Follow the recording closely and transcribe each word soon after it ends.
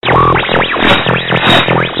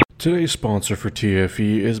Today's sponsor for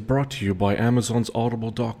TFE is brought to you by Amazon's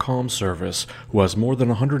Audible.com service, who has more than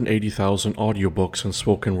 180,000 audiobooks and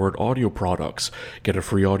spoken word audio products. Get a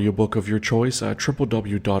free audiobook of your choice at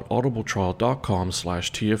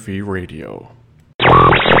www.audibletrial.com/TFE radio.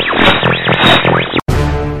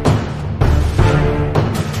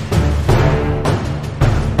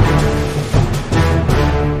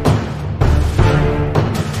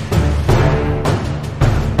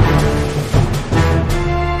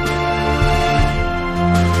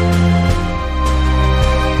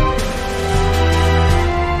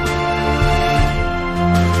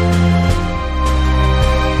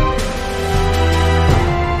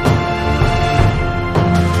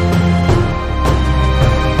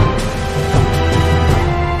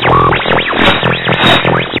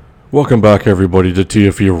 Welcome back, everybody, to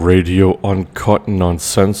TFE Radio Uncut and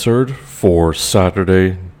Uncensored for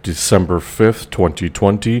Saturday, December 5th,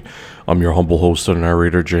 2020. I'm your humble host and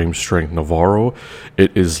narrator, James Strength Navarro.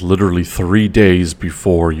 It is literally 3 days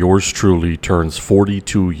before yours truly turns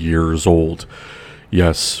 42 years old.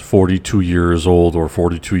 Yes, 42 years old, or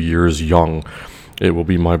 42 years young. It will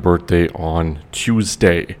be my birthday on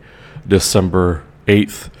Tuesday, December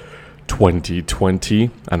 8th, 2020,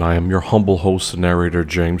 and I am your humble host and narrator,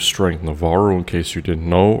 James Strength Navarro, in case you didn't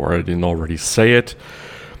know or I didn't already say it.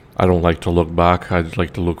 I don't like to look back, I'd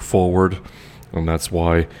like to look forward, and that's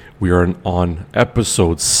why we are on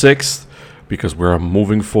episode 6, because we're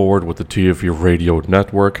moving forward with the TFE Radio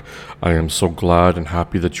Network. I am so glad and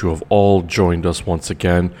happy that you have all joined us once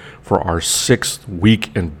again for our 6th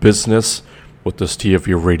week in business with this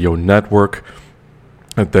TFE Radio Network.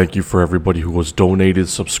 And thank you for everybody who has donated,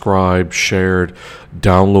 subscribed, shared,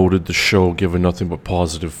 downloaded the show, given nothing but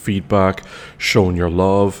positive feedback, shown your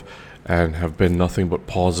love, and have been nothing but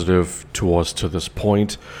positive to us to this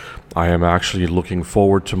point. I am actually looking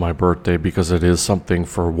forward to my birthday because it is something,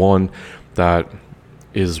 for one, that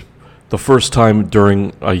is the first time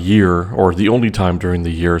during a year, or the only time during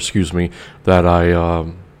the year, that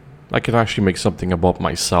I can actually make something about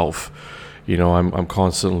myself. You know, I'm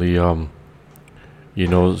constantly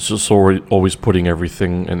it's just always putting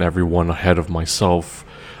everything and everyone ahead of myself.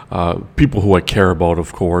 People who I care about,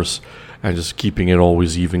 of course, and just keeping it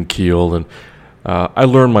always even keel. And I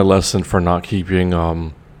learned my lesson for not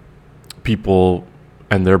keeping people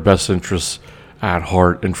and their best interests at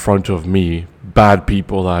heart in front of me. Bad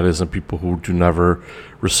people, that is, and people who do never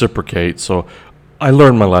reciprocate. So I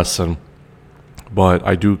learned my lesson. But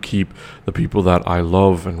I do keep the people that I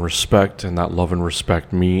love and respect, and that love and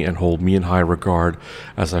respect me and hold me in high regard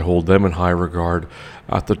as I hold them in high regard,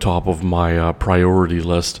 at the top of my priority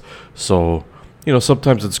list. So,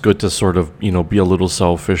 sometimes it's good to sort of, be a little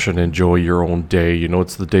selfish and enjoy your own day.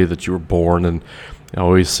 It's the day that you were born. And I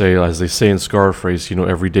always say, as they say in Scarface,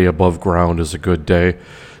 every day above ground is a good day.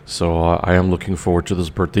 So I am looking forward to this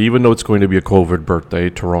birthday. Even though it's going to be a COVID birthday,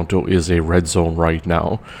 Toronto is a red zone right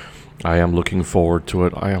now. I am looking forward to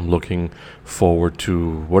it. I am looking forward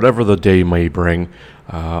to whatever the day may bring.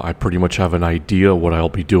 I pretty much have an idea what I'll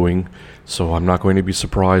be doing, so I'm not going to be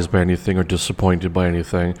surprised by anything or disappointed by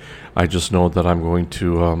anything. I just know that I'm going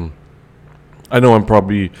to... I know I'm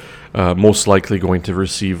probably most likely going to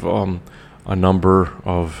receive a number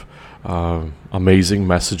of amazing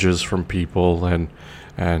messages from people and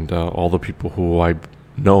all the people who I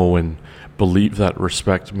know and believe that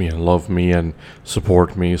respect me and love me and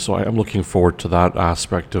support me. So I am looking forward to that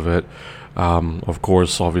aspect of it. Of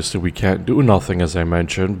course, obviously we can't do nothing, as I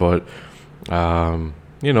mentioned, but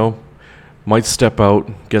might step out,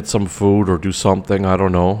 get some food or do something, I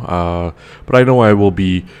don't know. But I know I will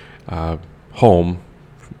be home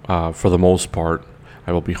for the most part.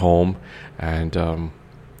 I will be home and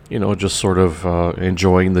just sort of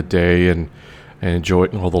enjoying the day and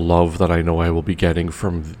enjoying all the love that I know I will be getting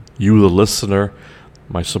from you, the listener,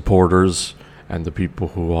 my supporters, and the people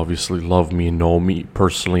who obviously love me and know me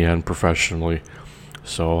personally and professionally.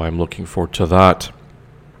 So I'm looking forward to that.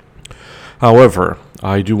 However,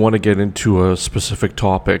 I do want to get into a specific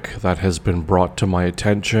topic that has been brought to my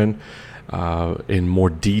attention in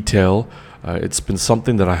more detail. It's been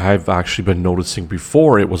something that I have actually been noticing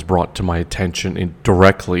before it was brought to my attention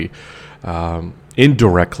indirectly.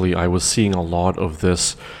 Indirectly, I was seeing a lot of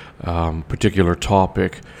this particular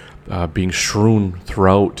topic being strewn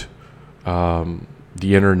throughout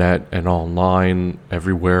the internet and online,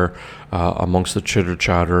 everywhere, amongst the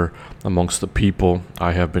chitter-chatter, amongst the people.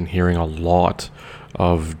 I have been hearing a lot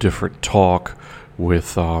of different talk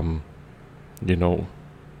with,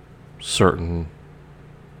 certain...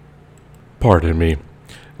 Pardon me.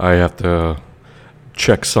 I have to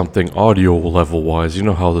check something audio level wise. You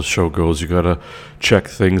know how the show goes. You gotta check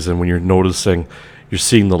things, and when you're noticing, you're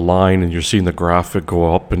seeing the line and you're seeing the graphic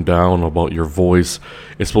go up and down about your voice,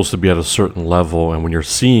 it's supposed to be at a certain level, and when you're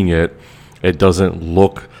seeing it, it doesn't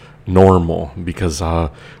look normal because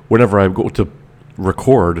whenever I go to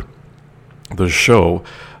record the show,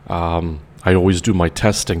 I always do my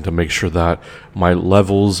testing to make sure that my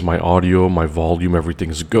levels, my audio, my volume,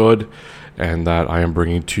 everything's good, and that I am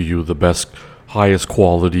bringing to you the best, highest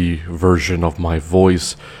quality version of my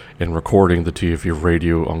voice in recording the TFU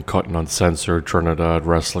Radio Uncut and Uncensored Trinidad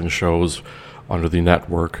wrestling shows under the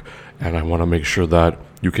network. And I want to make sure that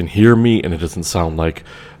you can hear me and it doesn't sound like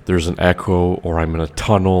there's an echo or I'm in a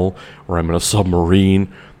tunnel or I'm in a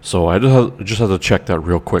submarine. So I just have to check that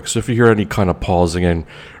real quick. So if you hear any kind of pausing and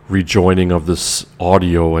rejoining of this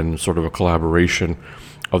audio and sort of a collaboration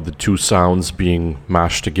of the two sounds being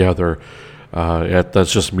mashed together,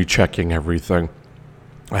 that's just me checking everything.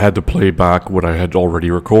 I had to play back what I had already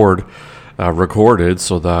recorded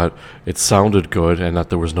so that it sounded good and that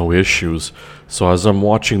there was no issues. So as I'm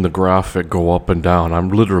watching the graphic go up and down, I'm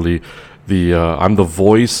literally I'm the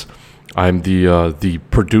voice, I'm the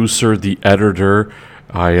producer, the editor,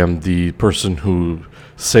 I am the person who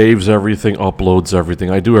saves everything, uploads everything.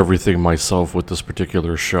 I do everything myself with this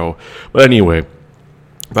particular show. But anyway,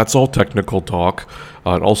 that's all technical talk.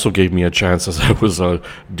 It also gave me a chance as I was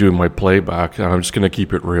doing my playback, and I'm just going to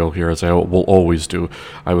keep it real here, as I will always do.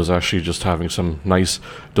 I was actually just having some nice,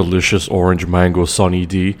 delicious orange mango Sunny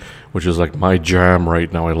D, which is like my jam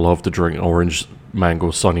right now. I love to drink orange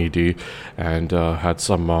mango Sunny D, and had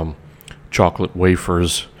some chocolate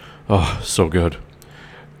wafers. Oh, so good.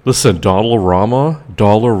 Listen, Dollarama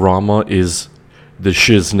is the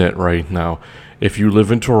shiznit right now. If you live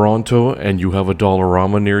in Toronto and you have a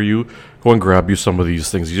Dollarama near you, go and grab you some of these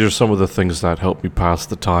things. These are some of the things that help me pass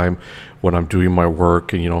the time when I'm doing my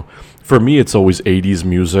work. And, for me, it's always 80s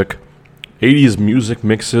music. 80s music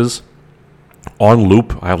mixes on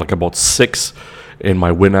loop. I have like about 6 in my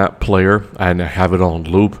Winamp player, and I have it on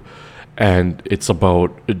loop. And it's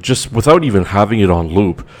about, just without even having it on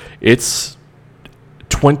loop, it's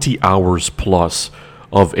 20 hours plus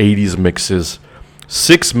of 80s mixes.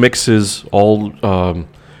 6 mixes all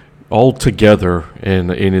together in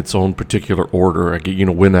its own particular order. I get,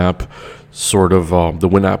 Winamp, sort of the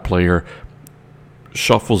Winamp player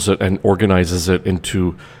shuffles it and organizes it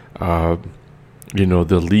into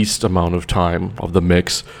the least amount of time of the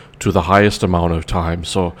mix to the highest amount of time.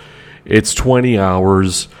 So it's 20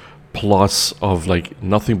 hours plus of like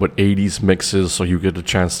nothing but 80s mixes, so you get a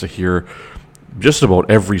chance to hear just about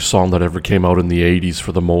every song that ever came out in the 80s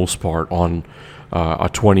for the most part on a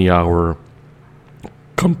 20-hour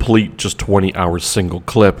complete, just 20-hour single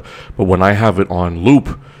clip. But when I have it on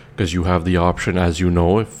loop, because you have the option, as you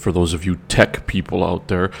know, for those of you tech people out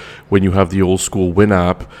there, when you have the old school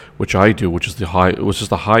Winamp, which I do, which is the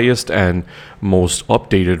highest and most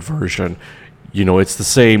updated version, it's the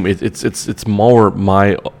same. It's more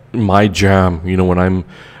my jam. When I'm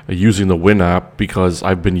using the Winamp, because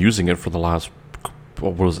I've been using it for the last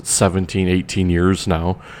 17, 18 years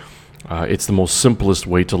now. It's the most simplest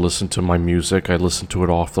way to listen to my music. I listen to it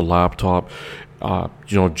off the laptop,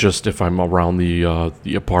 just if I'm around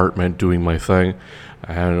the apartment doing my thing,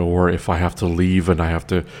 or if I have to leave and I have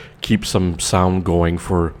to keep some sound going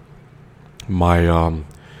for my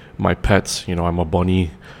my pets. I'm a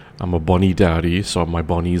bunny daddy, so my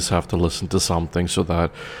bunnies have to listen to something so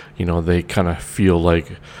that they kind of feel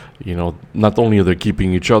like not only are they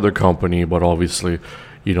keeping each other company, but obviously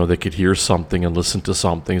they could hear something and listen to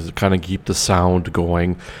something to kind of keep the sound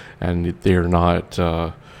going, and they're not,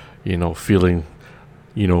 feeling,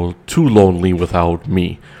 too lonely without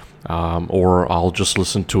me. Or I'll just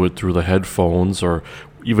listen to it through the headphones, or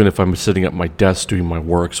even if I'm sitting at my desk doing my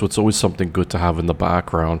work. So it's always something good to have in the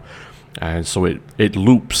background. And so it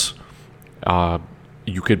loops.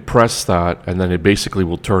 You could press that, and then it basically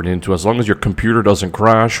will turn into, as long as your computer doesn't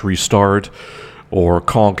crash, restart, or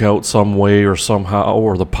conk out some way or somehow,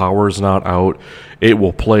 or the power's not out, it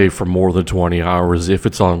will play for more than 20 hours. If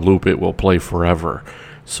it's on loop, it will play forever.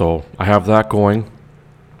 So I have that going.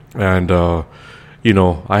 And, I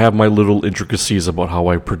have my little intricacies about how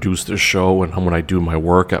I produce this show and how when I do my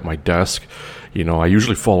work at my desk. I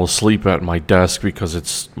usually fall asleep at my desk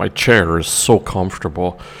because my chair is so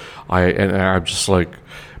comfortable. I'm just like,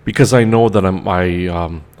 because I know that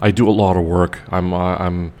I do a lot of work.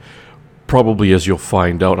 I'm probably, as you'll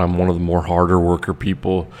find out, I'm one of the more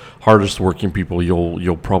hardest working people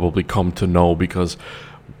you'll probably come to know, because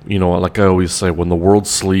like I always say, when the world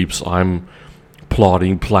sleeps, I'm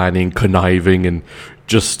plotting, planning, conniving, and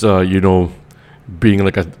just being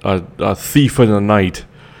like a thief in the night,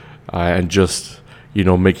 and just,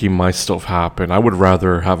 making my stuff happen. I would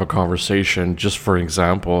rather have a conversation, just for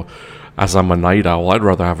example, as I'm a night owl, I'd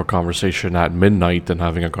rather have a conversation at midnight than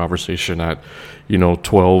having a conversation at,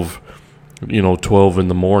 12, 12 in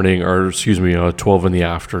the morning, or excuse me, 12 in the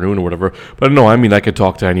afternoon or whatever. But no, I mean, I could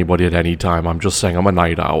talk to anybody at any time. I'm just saying I'm a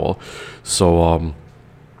night owl. So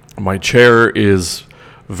my chair is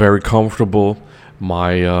very comfortable.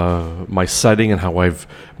 My setting and how I've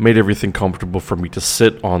made everything comfortable for me to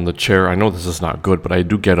sit on the chair. I know this is not good, but I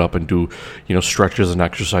do get up and do, stretches and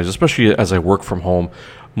exercise, especially as I work from home.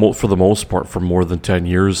 For the most part, for more than 10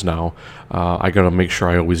 years now, I got to make sure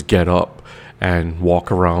I always get up and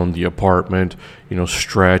walk around the apartment,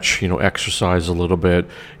 stretch, exercise a little bit,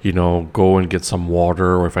 go and get some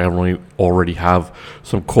water, or if I already have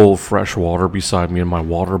some cold, fresh water beside me in my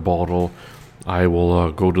water bottle, I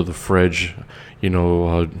will go to the fridge,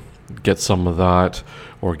 get some of that,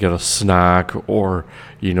 or get a snack, or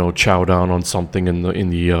chow down on something in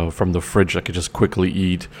the from the fridge I could just quickly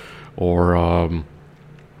eat, or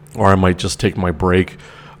I might just take my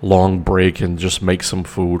long break, and just make some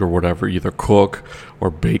food or whatever, either cook or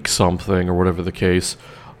bake something or whatever the case.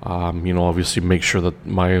 Obviously make sure that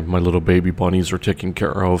my little baby bunnies are taken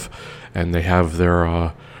care of, and they have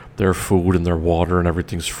their food and their water and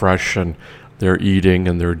everything's fresh, and they're eating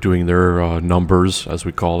and they're doing their numbers, as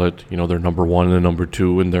we call it, their number 1 and number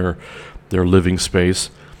 2 in their living space.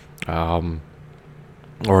 Or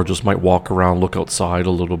just might walk around, look outside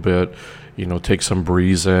a little bit, take some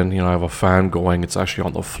breeze in. I have a fan going. It's actually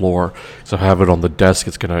on the floor. So if I have it on the desk,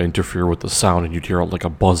 it's going to interfere with the sound, and you'd hear like a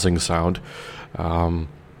buzzing sound. And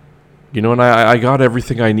I got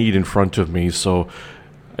everything I need in front of me. So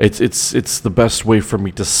it's the best way for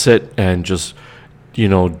me to sit and just,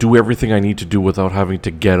 do everything I need to do without having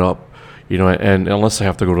to get up, and unless I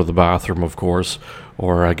have to go to the bathroom, of course,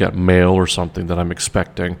 or I get mail or something that I'm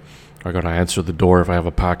expecting. I got to answer the door if I have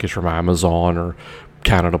a package from Amazon or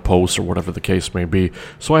Canada Post or whatever the case may be.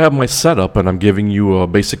 So I have my setup, and I'm giving you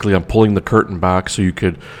basically I'm pulling the curtain back so you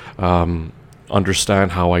could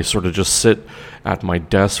understand how I sort of just sit at my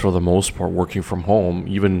desk for the most part, working from home,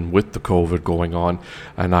 even with the COVID going on.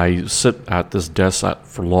 And I sit at this desk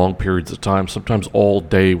for long periods of time, sometimes all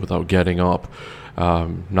day without getting up,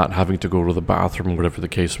 not having to go to the bathroom, whatever the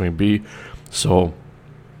case may be. So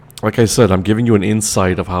like I said, I'm giving you an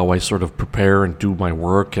insight of how I sort of prepare and do my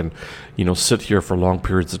work, and, sit here for long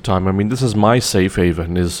periods of time. I mean, this is my safe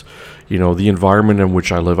haven, is, the environment in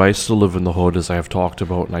which I live. I still live in the hood, as I have talked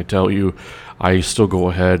about, and I tell you, I still go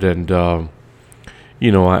ahead and, I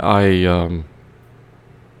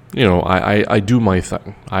do my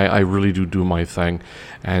thing. I really do my thing,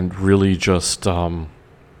 and really just, I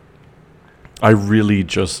really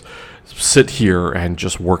just sit here and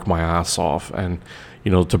just work my ass off, and,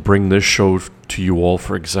 to bring this show to you all,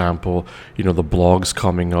 for example, the blogs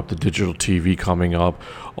coming up, the digital TV coming up,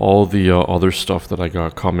 all the other stuff that I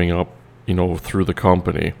got coming up, through the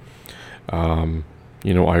company. I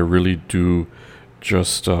really do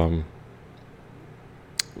just, I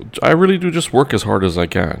really do just work as hard as I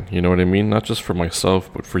can, you know what I mean? Not just for myself,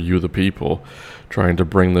 but for you, the people, trying to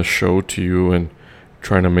bring this show to you and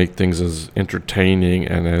trying to make things as entertaining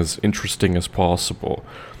and as interesting as possible.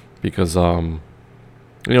 Because,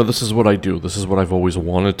 this is what I do. This is what I've always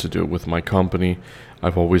wanted to do with my company.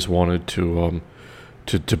 I've always wanted to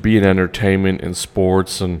be in entertainment and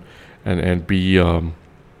sports, and be, a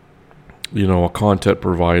content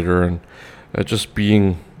provider, and just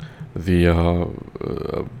being the,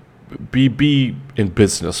 be in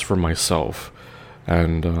business for myself,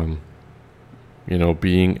 and,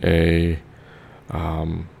 being a,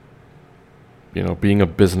 being a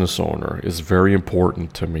business owner is very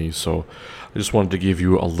important to me. So I just wanted to give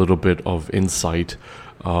you a little bit of insight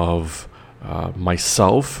of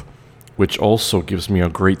myself, which also gives me a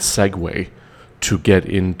great segue to get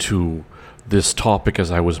into this topic,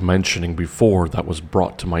 as I was mentioning before, that was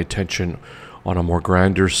brought to my attention on a more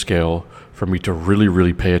grander scale for me to really,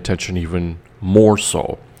 really pay attention even more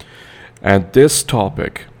so. And this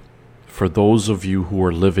topic, for those of you who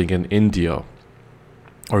are living in India,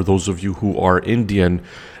 or those of you who are Indian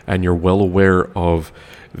and you're well aware of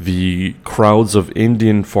the crowds of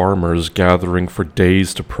Indian farmers gathering for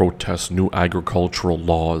days to protest new agricultural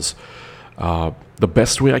laws. The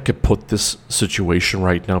best way I could put this situation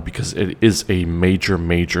right now, because it is a major,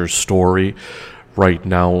 major story right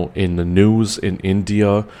now in the news in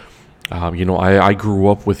India. I grew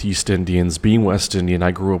up with East Indians. Being West Indian,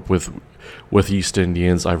 I grew up with East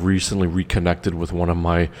Indians. I've recently reconnected with one of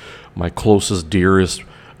my closest, dearest,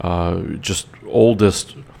 just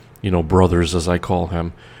oldest, brothers, as I call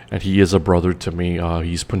him, and he is a brother to me.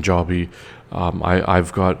 He's Punjabi.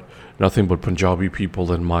 I've got nothing but Punjabi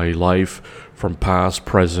people in my life, from past,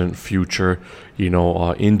 present, future.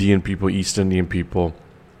 Indian people, East Indian people,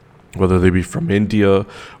 whether they be from India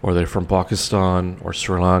or they're from Pakistan or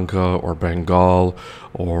Sri Lanka or Bengal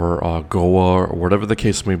or Goa or whatever the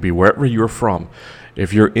case may be, wherever you're from.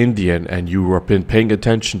 If you're Indian and you have been paying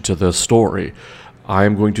attention to this story, I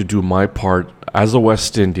am going to do my part as a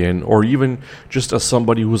West Indian, or even just as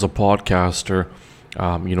somebody who's a podcaster,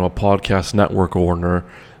 a podcast network owner,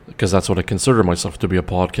 because that's what I consider myself to be, a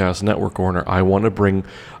podcast network owner. I want to bring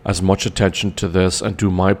as much attention to this and do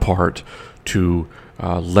my part to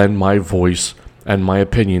lend my voice and my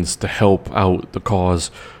opinions to help out the cause,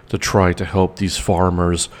 to try to help these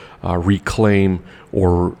farmers reclaim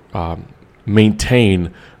or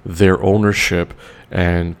maintain their ownership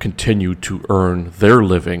and continue to earn their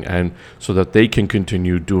living, and so that they can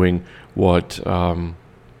continue doing what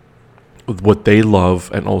they love,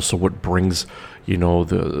 and also what brings,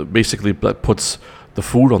 basically that puts the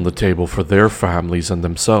food on the table for their families and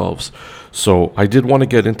themselves. So I did want to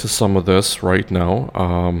get into some of this right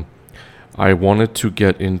now. I wanted to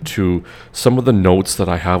get into some of the notes that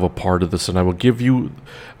I have a part of this, and I will give you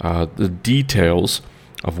the details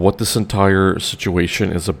of what this entire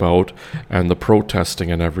situation is about and the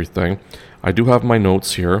protesting and everything. I do have my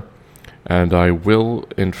notes here, and I will,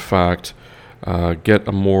 in fact,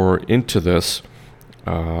 get more into this,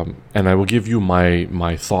 and I will give you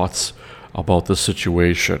my thoughts about the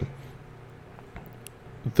situation.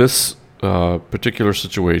 This particular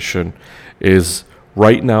situation is,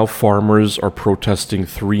 right now, farmers are protesting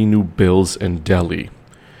 3 new bills in Delhi,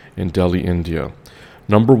 India.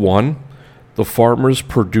 Number 1, the Farmers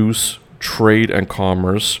Produce, Trade and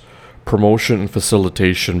Commerce, Promotion and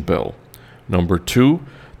Facilitation Bill. Number 2,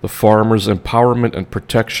 the Farmers Empowerment and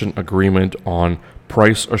Protection Agreement on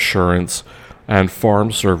Price Assurance and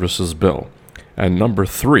Farm Services Bill. And number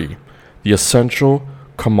 3, the Essential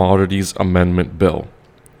Commodities Amendment Bill.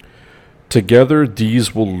 Together,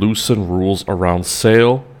 these will loosen rules around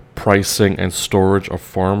sale, pricing, and storage of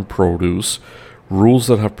farm produce, rules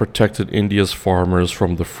that have protected India's farmers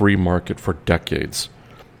from the free market for decades.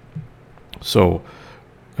 So,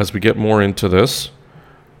 as we get more into this,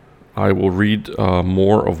 I will read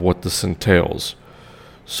more of what this entails.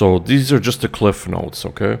 So these are just the cliff notes,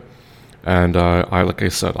 okay? And like I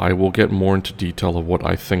said, I will get more into detail of what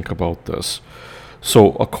I think about this.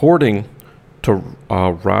 So according to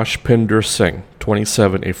Rashpinder Singh,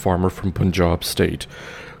 27, a farmer from Punjab state,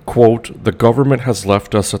 quote, "The government has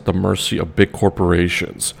left us at the mercy of big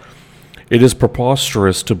corporations. It is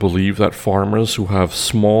preposterous to believe that farmers who have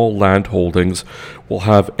small land holdings will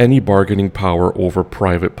have any bargaining power over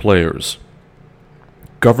private players.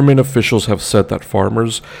 Government officials have said that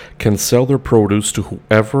farmers can sell their produce to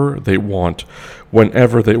whoever they want,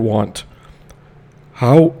 whenever they want.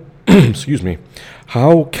 How,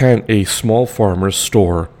 how can a small farmer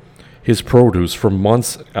store his produce for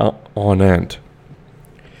months on end?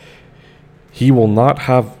 He will not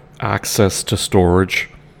have access to storage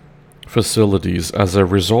facilities. As a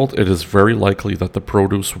result, it is very likely that the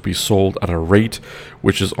produce will be sold at a rate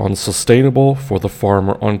which is unsustainable for the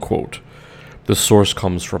farmer," unquote. This source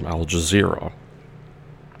comes from Al Jazeera.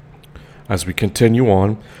 As we continue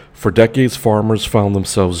on, for decades farmers found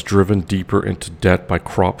themselves driven deeper into debt by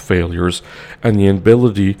crop failures and the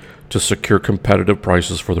inability to secure competitive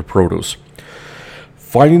prices for their produce.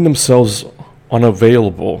 Finding themselves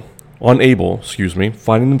unable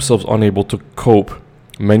to cope,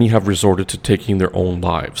 many have resorted to taking their own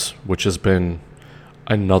lives, which has been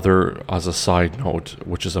another, as a side note,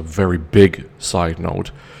 which is a very big side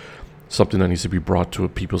note, something that needs to be brought to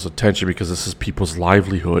people's attention, because this is people's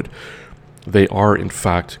livelihood. They are, in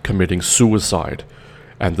fact, committing suicide.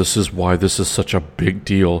 And this is why this is such a big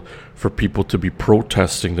deal for people to be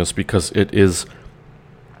protesting this, because it is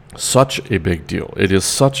such a big deal. It is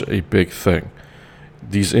such a big thing.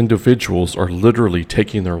 These individuals are literally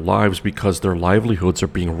taking their lives because their livelihoods are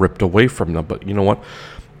being ripped away from them. But you know what?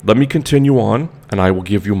 Let me continue on, and I will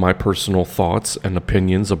give you my personal thoughts and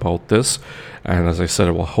opinions about this. And as I said,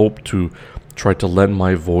 I will hope to try to lend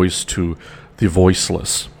my voice to the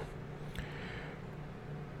voiceless.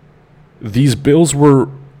 These bills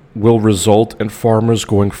will result in farmers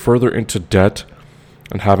going further into debt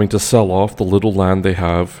and having to sell off the little land they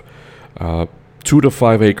have, 2 to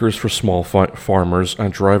 5 acres for small farmers,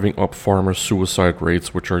 and driving up farmer suicide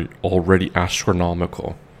rates, which are already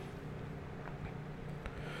astronomical.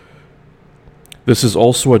 This is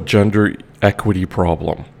also a gender equity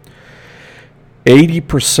problem.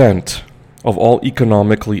 80% of all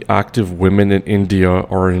economically active women in India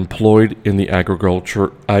are employed in the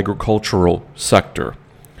agricultural sector.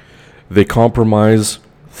 They comprise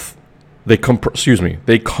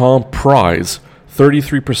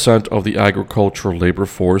 33% of the agricultural labor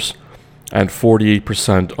force and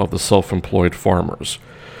 48% of the self-employed farmers.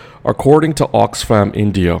 According to Oxfam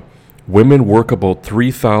India, women work about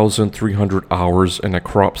 3,300 hours in a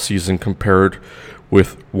crop season compared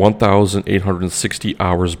with 1,860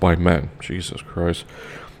 hours by men. Jesus Christ.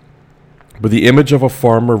 But the image of a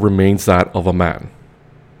farmer remains that of a man.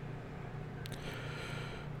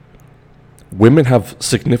 Women have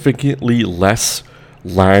significantly less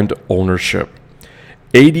land ownership.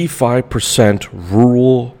 85%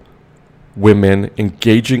 rural women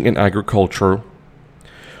engaging in agriculture,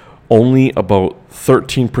 only about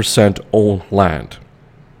 13% own land.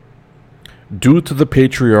 Due to the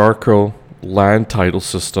patriarchal land title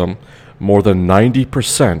system, more than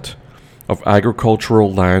 90% of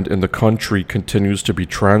agricultural land in the country continues to be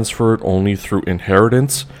transferred only through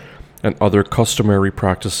inheritance and other customary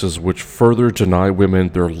practices which further deny women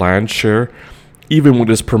their land share, even when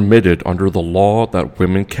it is permitted under the law that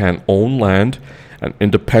women can own land and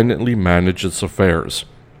independently manage its affairs.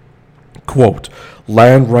 Quote,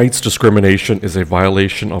 land rights discrimination is a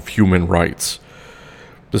violation of human rights.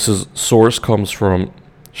 Source comes from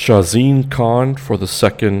Shazeen Khan for the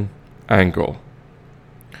second angle.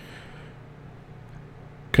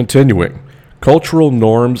 Continuing, cultural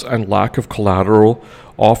norms and lack of collateral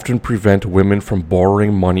often prevent women from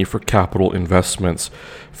borrowing money for capital investments.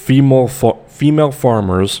 Female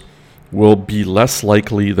farmers will be less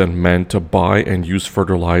likely than men to buy and use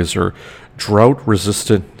fertilizer,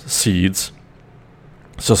 drought-resistant seeds,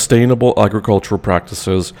 sustainable agricultural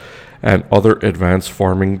practices, and other advanced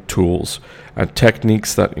farming tools and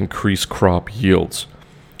techniques that increase crop yields.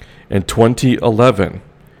 In 2011,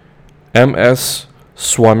 M.S.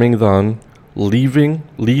 Swaminathan,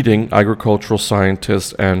 leading agricultural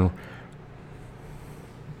scientist and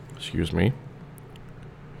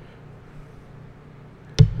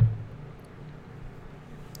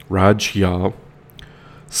Rajya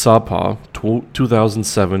Sabha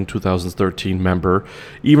 2007-2013 member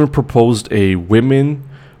even proposed a Women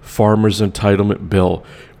Farmers Entitlement Bill,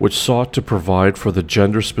 which sought to provide for the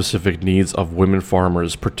gender-specific needs of women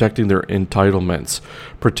farmers, protecting their entitlements,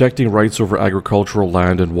 protecting rights over agricultural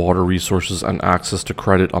land and water resources, and access to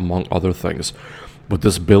credit, among other things. But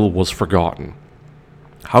this bill was forgotten.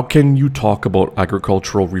 How can you talk about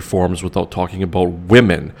agricultural reforms without talking about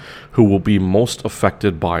women who will be most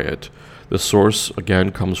affected by it? The source,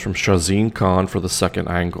 again, comes from Shazeen Khan for the second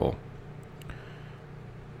angle.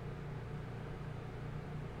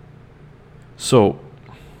 So,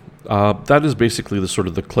 that is basically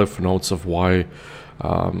the cliff notes of why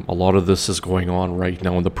a lot of this is going on right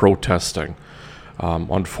now in the protesting.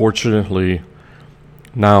 Unfortunately,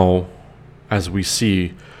 now, as we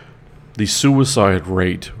see, the suicide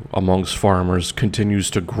rate amongst farmers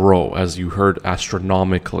continues to grow, as you heard,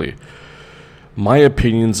 astronomically. My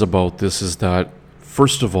opinions about this is that,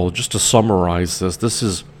 first of all, just to summarize this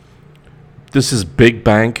is big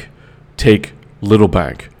bank, take little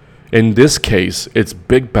bank. In this case, it's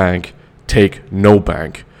big bank, take no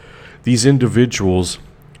bank. These individuals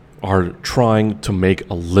are trying to make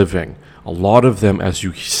a living. A lot of them, as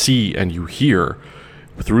you see and you hear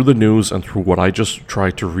through the news and through what I just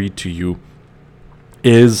tried to read to you,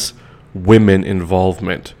 is women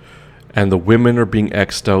involvement. And the women are being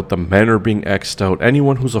X'd out, the men are being X'd out,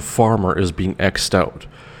 anyone who's a farmer is being X'd out.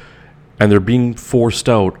 And they're being forced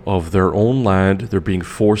out of their own land, they're being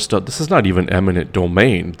forced out. This is not even eminent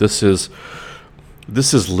domain. This is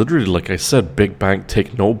literally, like I said, big bank,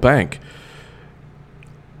 take no bank.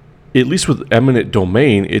 At least with eminent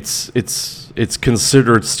domain, it's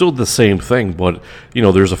considered still the same thing, but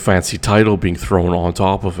there's a fancy title being thrown on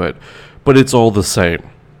top of it. But it's all the same.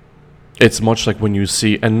 It's much like when you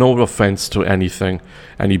see, and no offense to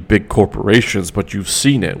any big corporations, but you've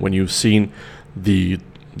seen it when you've seen the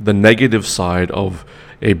negative side of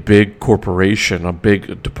a big corporation, a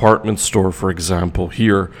big department store, for example,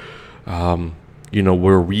 here,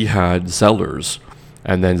 where we had Zellers,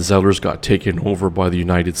 and then Zellers got taken over by the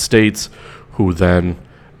United States, who then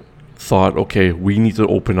thought, okay, we need to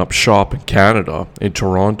open up shop in Canada, in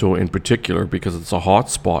Toronto in particular, because it's a hot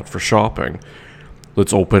spot for shopping.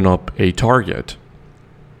 Let's open up a Target.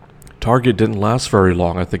 Target didn't last very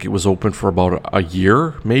long. I think it was open for about a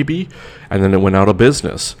year, maybe, and then it went out of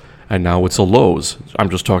business. And now it's a Lowe's. I'm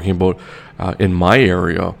just talking about in my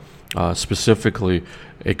area, specifically,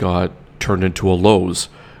 it got turned into a Lowe's,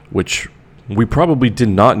 which we probably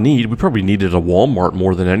needed a Walmart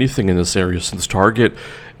more than anything in this area, since Target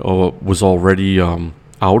was already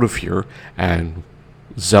out of here, and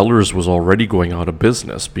Zellers was already going out of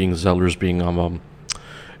business, being Zellers being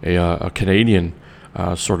a Canadian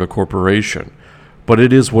sort of corporation. But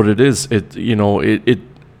it is what it is.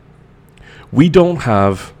 We don't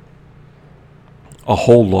have a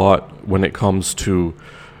whole lot when it comes to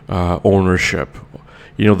ownership.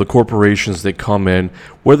 The corporations that come in,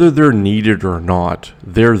 whether they're needed or not,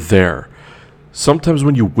 they're there. Sometimes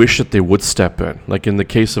when you wish that they would step in, like in the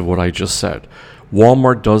case of what I just said,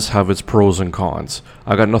 Walmart does have its pros and cons.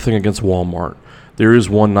 I got nothing against Walmart. There is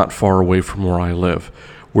one not far away from where I live.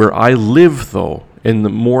 Where I live, though, in the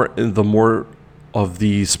more of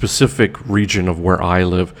the specific region of where I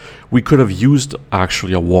live, we could have used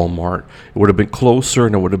actually a Walmart. It would have been closer,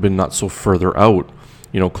 and it would have been not so further out,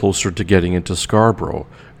 closer to getting into Scarborough,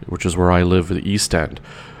 which is where I live, the East End.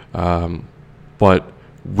 But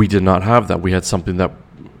we did not have that. We had something that,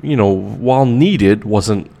 while needed,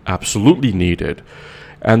 wasn't absolutely needed.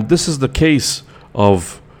 And this is the case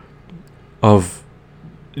of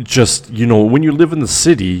just, when you live in the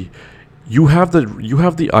city, you have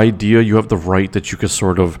the idea, you have the right that you can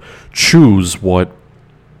sort of choose what,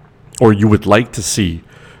 or you would like to see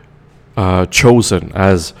chosen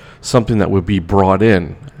as something that would be brought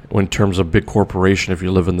in terms of big corporation. If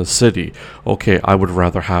you live in the city, okay, I would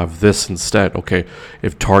rather have this instead. Okay,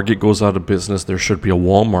 if Target goes out of business, there should be a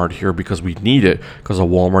Walmart here because we need it, because a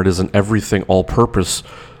Walmart is an everything, all-purpose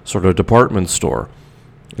sort of department store.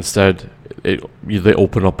 Instead, they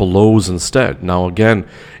open up a Lowe's instead. Now again,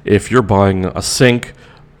 if you're buying a sink,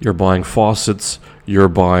 you're buying faucets, you're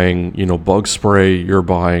buying, bug spray, you're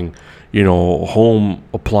buying, home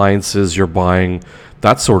appliances, you're buying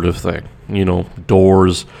that sort of thing,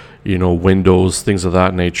 doors, windows, things of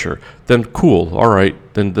that nature, then cool, all right,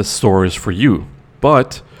 then this store is for you.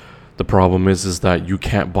 But the problem is that you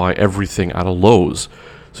can't buy everything at a Lowe's.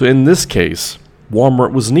 So in this case,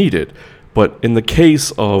 Walmart was needed. But in the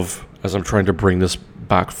case of, as I'm trying to bring this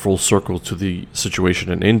back full circle to the situation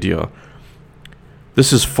in India,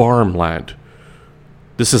 this is farmland.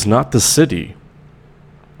 This is not the city.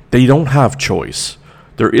 They don't have choice.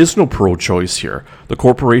 There is no pro-choice here. The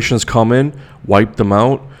corporations come in, wipe them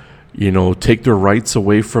out, take their rights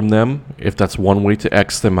away from them. If that's one way to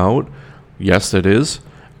X them out, yes, it is.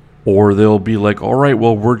 Or they'll be like, all right,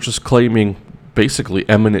 well, we're just claiming basically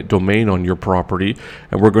eminent domain on your property,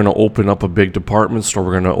 and we're going to open up a big department store.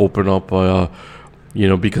 We're going to open up,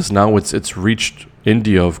 because now it's reached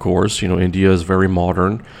India, of course. India is very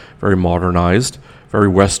modern, very modernized, very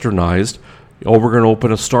westernized. Oh, we're going to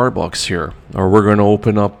open a Starbucks here, or we're going to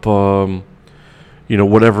open up,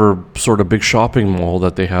 whatever sort of big shopping mall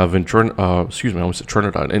that they have in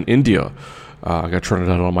Trinidad, in India. I got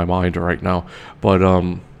Trinidad on my mind right now, but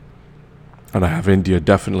and I have India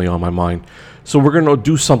definitely on my mind. So we're going to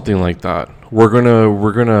do something like that. We're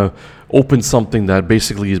going to open something that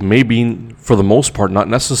basically is maybe, for the most part, not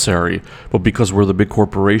necessary, but because we're the big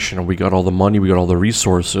corporation and we got all the money, we got all the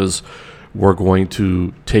resources, we're going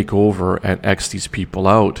to take over and X these people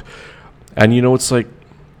out. And it's like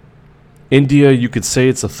India, you could say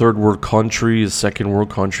it's a third world country, a second world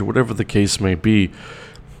country, whatever the case may be.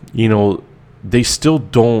 They still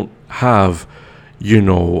don't have,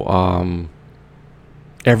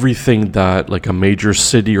 everything that like a major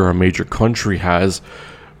city or a major country has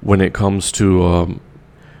when it comes to,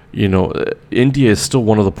 India is still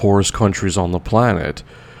one of the poorest countries on the planet.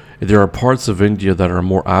 There are parts of India that are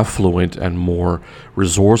more affluent and more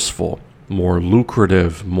resourceful, more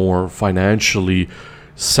lucrative, more financially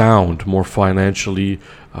sound, more financially,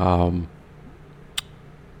 how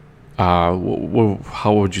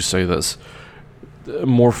would you say this?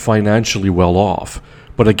 More financially well off.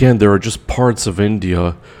 But again, there are just parts of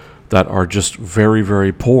India that are just very,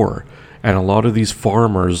 very poor. And a lot of these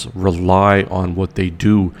farmers rely on what they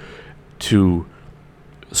do to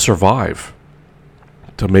survive,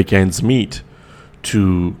 to make ends meet,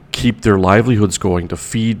 to keep their livelihoods going, to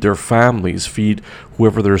feed their families, feed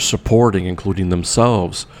whoever they're supporting, including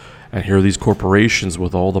themselves. And here these corporations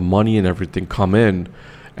with all the money and everything come in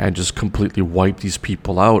and just completely wipe these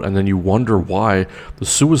people out. And then you wonder why the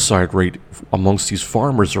suicide rate amongst these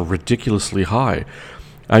farmers are ridiculously high.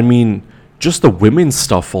 I mean, just the women's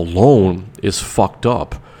stuff alone is fucked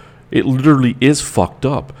up. It literally is fucked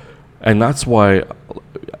up. And that's why,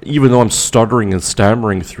 even though I'm stuttering and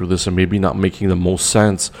stammering through this and maybe not making the most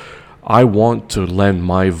sense, I want to lend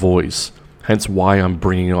my voice. Hence why I'm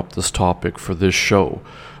bringing up this topic for this show.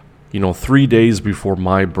 3 days before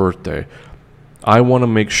my birthday, I want to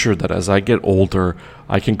make sure that as I get older,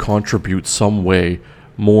 I can contribute some way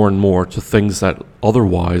more and more to things that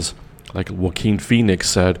otherwise, like Joaquin Phoenix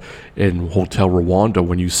said in Hotel Rwanda,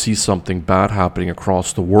 when you see something bad happening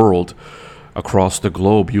across the world, across the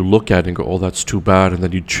globe, you look at it and go, oh, that's too bad, and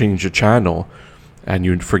then you change the channel and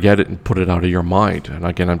you forget it and put it out of your mind. And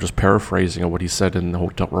again, I'm just paraphrasing what he said in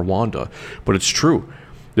Hotel Rwanda, but it's true.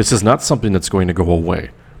 This is not something that's going to go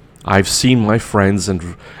away. I've seen my friends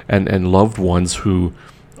and loved ones who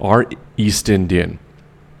are East Indian,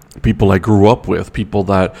 people I grew up with, people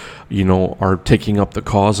that, are taking up the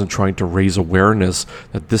cause and trying to raise awareness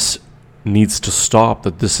that this needs to stop,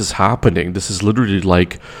 that this is happening. This is literally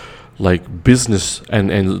like business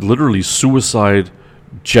and literally suicide,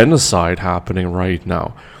 genocide happening right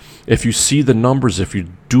now. If you see the numbers, if you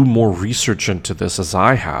do more research into this, as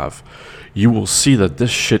I have, you will see that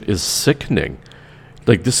this shit is sickening.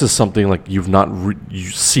 Like, this is something like you've not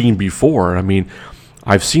seen before. I mean,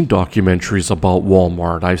 I've seen documentaries about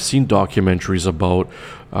Walmart. I've seen documentaries about,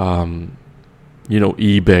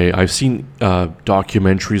 eBay. I've seen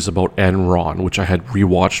documentaries about Enron, which I had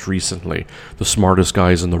rewatched recently. The Smartest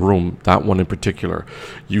Guys in the Room, that one in particular.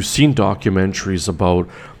 You've seen documentaries about,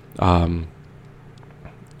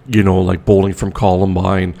 like Bowling from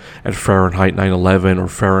Columbine and Fahrenheit 9/11 or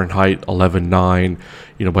Fahrenheit 11/9,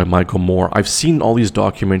 by Michael Moore. I've seen all these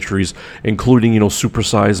documentaries, including, Super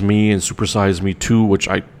Size Me and Super Size Me 2, which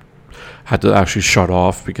I had to actually shut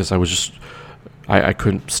off because I was just, I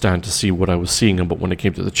couldn't stand to see what I was seeing. But when it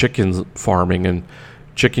came to the chicken farming and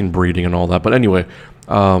chicken breeding and all that. But anyway,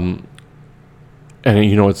 and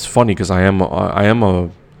it's funny because I am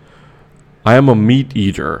a meat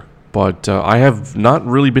eater. But I have not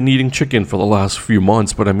really been eating chicken for the last few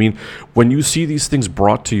months. But I mean, when you see these things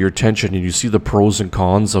brought to your attention and you see the pros and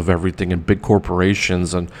cons of everything and big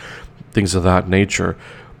corporations and things of that nature,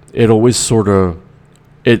 it always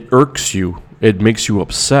it irks you. It makes you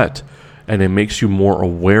upset. And it makes you more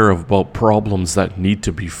aware about problems that need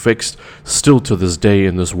to be fixed still to this day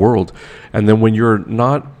in this world. And then when you're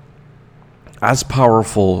not as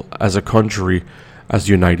powerful as a country as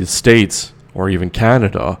the United States or even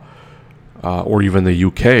Canada, or even the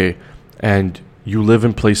UK, and you live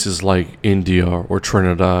in places like India or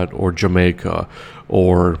Trinidad or Jamaica,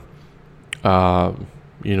 or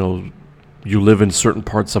you live in certain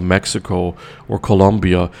parts of Mexico or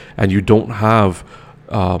Colombia, and you don't have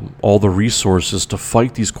all the resources to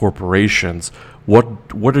fight these corporations,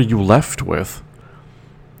 what are you left with?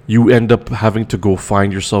 You end up having to go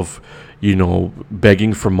find yourself,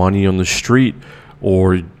 begging for money on the street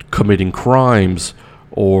or committing crimes,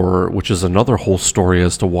 or which is another whole story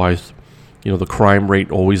as to why the crime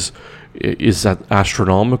rate always is at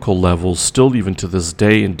astronomical levels still, even to this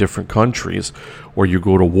day, in different countries, where you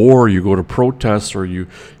go to war, you go to protests, or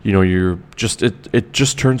you're just it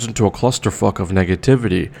just turns into a clusterfuck of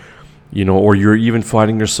negativity, or you're even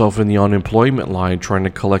finding yourself in the unemployment line trying to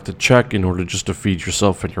collect a check in order just to feed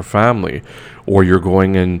yourself and your family, or you're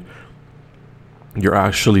going and you're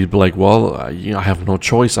actually like, well, I have no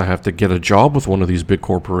choice. I have to get a job with one of these big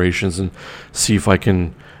corporations and see if I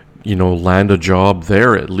can, land a job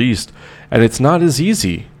there at least. And it's not as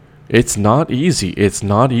easy. It's not easy. It's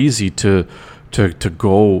not easy to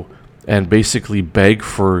go and basically beg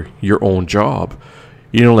for your own job.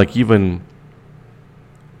 Like even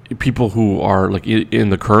people who are like in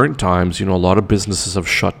the current times, a lot of businesses have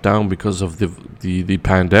shut down because of the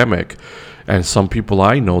pandemic. And some people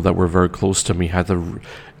I know that were very close to me had to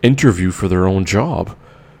interview for their own job.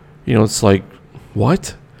 It's like,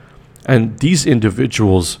 what? And these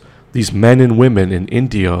individuals, these men and women in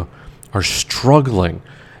India, are struggling.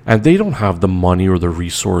 And they don't have the money or the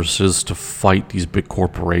resources to fight these big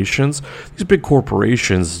corporations. These big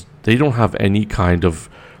corporations, they don't have any kind of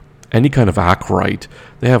act right.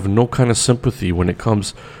 They have no kind of sympathy when it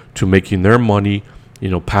comes to making their money,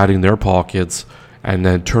 padding their pockets, and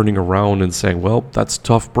then turning around and saying, well, that's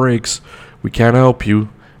tough breaks. We can't help you,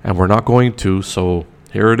 and we're not going to, so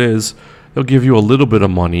here it is. They'll give you a little bit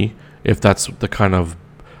of money if that's the kind of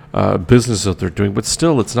business that they're doing, but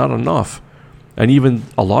still, it's not enough. And even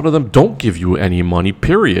a lot of them don't give you any money,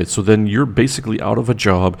 period. So then you're basically out of a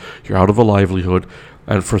job, you're out of a livelihood,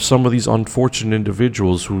 and for some of these unfortunate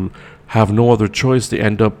individuals who have no other choice, they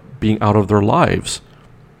end up being out of their lives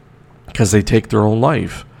because they take their own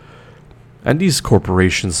life. And these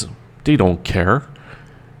corporations, they don't care.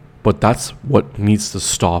 But that's what needs to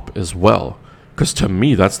stop as well. Because to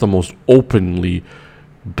me, that's the most openly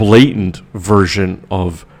blatant version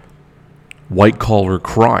of white-collar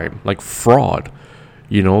crime, like fraud.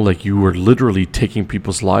 Like you were literally taking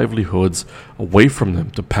people's livelihoods away from them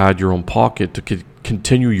to pad your own pocket, to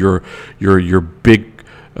continue your big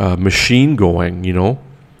machine going,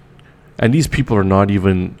 And these people are not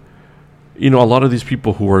even, a lot of these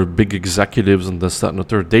people who are big executives and this, that, and the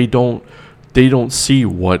third, they don't see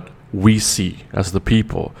what we see as the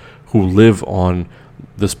people who live on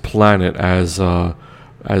this planet as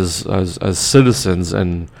citizens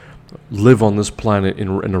and live on this planet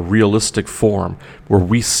in a realistic form, where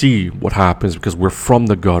we see what happens because we're from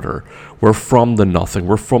the gutter, we're from the nothing,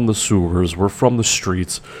 we're from the sewers, we're from the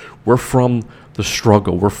streets, we're from the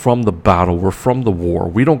struggle, we're from the battle, we're from the war.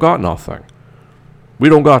 We don't got nothing. We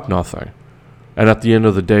don't got nothing. And at the end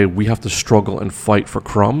of the day, we have to struggle and fight for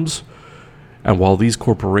crumbs. And while these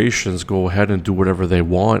corporations go ahead and do whatever they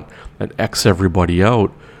want and X everybody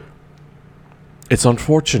out, it's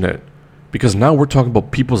unfortunate, because now we're talking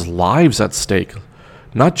about people's lives at stake,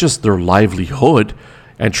 not just their livelihood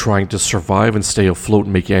and trying to survive and stay afloat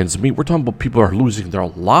and make ends meet. We're talking about people are losing their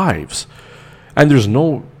lives. And there's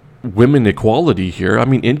no women equality here. I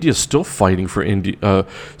mean, India's still fighting for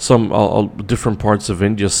some different parts of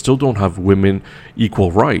India still don't have women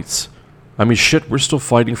equal rights. I mean, shit, we're still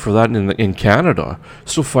fighting for that in Canada,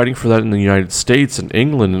 still fighting for that in the United States and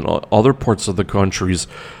England and other parts of the countries,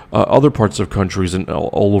 and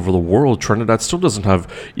all over the world. Trinidad still doesn't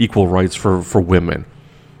have equal rights for women.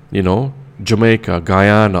 Jamaica,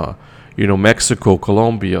 Guyana, Mexico,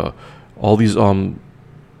 Colombia, all these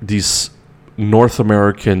North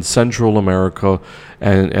American, Central America,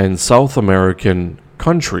 and South American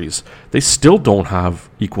countries, they still don't have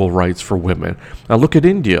equal rights for women. Now look at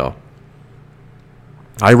India.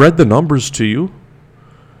 I read the numbers to you.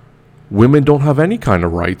 Women don't have any kind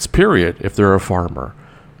of rights, period, if they're a farmer.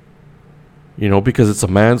 Because it's a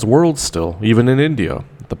man's world still, even in India.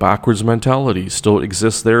 The backwards mentality still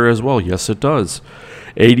exists there as well. Yes, it does.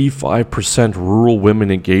 85% rural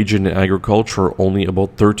women engage in agriculture, only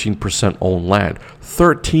about 13% own land.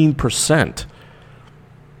 13%.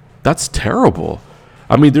 That's terrible.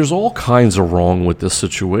 I mean, there's all kinds of wrong with this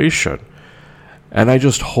situation. And I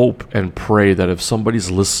just hope and pray that if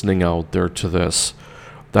somebody's listening out there to this,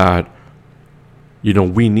 that,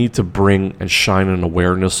 we need to bring and shine an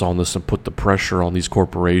awareness on this and put the pressure on these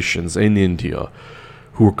corporations in India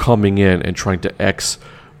who are coming in and trying to X,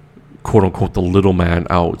 quote unquote, the little man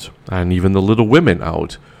out and even the little women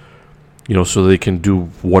out, so they can do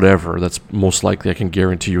whatever that's most likely, I can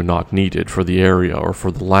guarantee you, not needed for the area or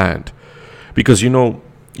for the land. Because, even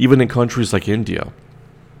in countries like India,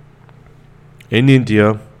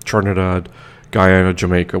 Trinidad, Guyana,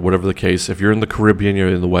 Jamaica, whatever the case, if you're in the Caribbean, you're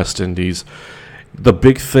in the West Indies, the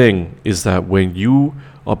big thing is that when you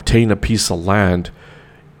obtain a piece of land,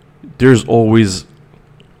 there's always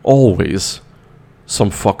some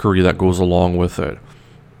fuckery that goes along with it.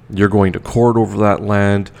 You're going to court over that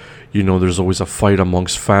land. There's always a fight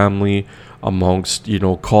amongst family, amongst,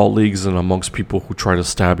 colleagues, and amongst people who try to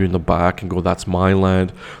stab you in the back and go, that's my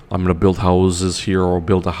land. I'm going to build houses here, or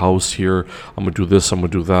build a house here. I'm going to do this, I'm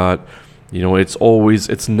going to do that.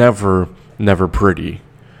 It's never pretty.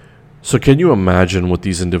 So can you imagine what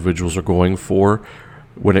these individuals are going for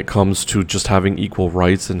when it comes to just having equal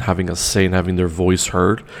rights and having a say and having their voice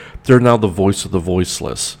heard? They're now the voice of the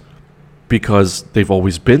voiceless, because they've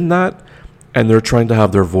always been that, and they're trying to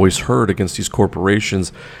have their voice heard against these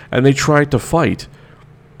corporations, and they try to fight,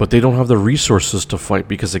 but they don't have the resources to fight,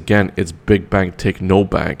 because again, it's big bank take no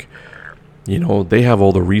bank. They have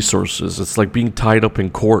all the resources. It's like being tied up in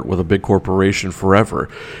court with a big corporation forever.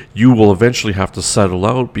 You will eventually have to settle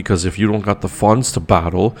out, because if you don't got the funds to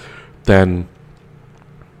battle, then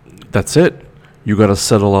that's it. You got to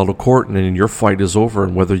settle out of court, and then your fight is over,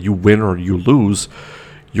 and whether you win or you lose,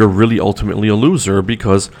 you're really ultimately a loser,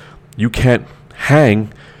 because you can't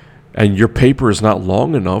hang and your paper is not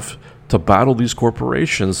long enough to battle these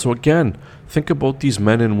corporations. So again, think about these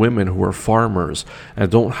men and women who are farmers and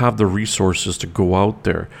don't have the resources to go out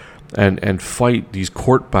there and fight these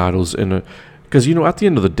court battles because at the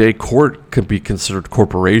end of the day, court can be considered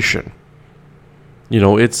corporation.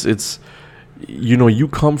 It's you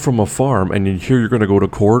come from a farm, and here you're going to go to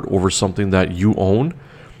court over something that you own,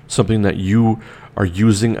 something that you are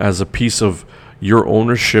using as a piece of your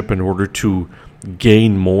ownership in order to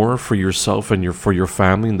gain more for yourself and for your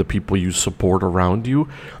family and the people you support around you.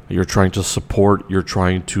 You're trying to support, you're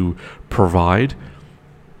trying to provide.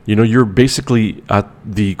 You're basically at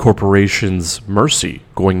the corporation's mercy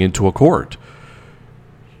going into a court.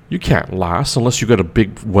 You can't last unless you got a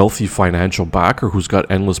big, wealthy financial backer who's got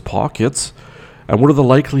endless pockets. And what are the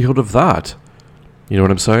likelihood of that? You know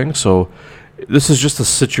what I'm saying? So this is just a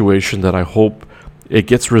situation that I hope it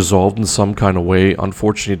gets resolved in some kind of way.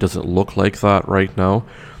 Unfortunately, it doesn't look like that right now.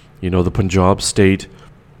 The Punjab state,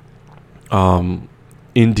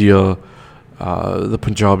 India, the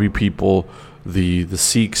Punjabi people, the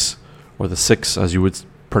Sikhs, or the Sikhs, as you would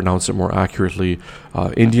pronounce it more accurately,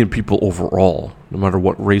 Indian people overall, no matter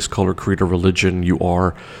what race, color, creed, or religion you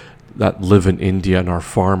are, that live in India and are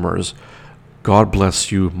farmers. God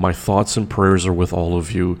bless you. My thoughts and prayers are with all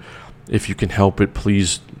of you. If you can help it,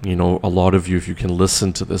 please, a lot of you, if you can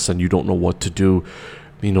listen to this and you don't know what to do,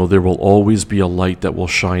 there will always be a light that will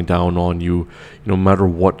shine down on you, no matter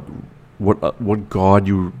what God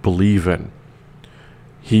you believe in.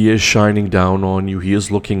 He is shining down on you. He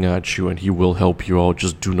is looking at you, and He will help you out.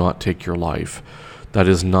 Just do not take your life. That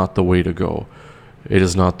is not the way to go. It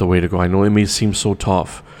is not the way to go. I know it may seem so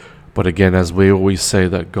tough, but again, as we always say,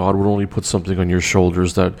 that God will only put something on your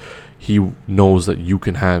shoulders that He knows that you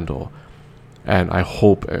can handle. And I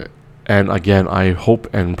hope, I hope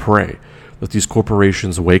and pray that these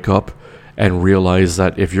corporations wake up and realize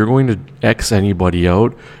that if you're going to X anybody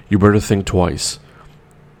out, you better think twice.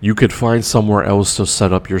 You could find somewhere else to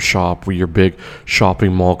set up your shop, with your big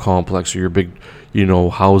shopping mall complex, or your big,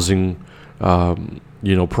 housing,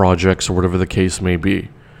 projects, or whatever the case may be.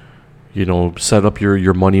 Set up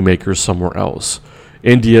your money makers somewhere else.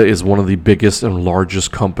 India is one of the biggest and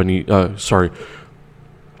largest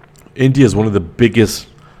India is one of the biggest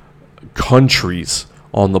countries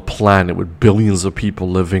on the planet with billions of people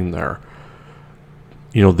living there.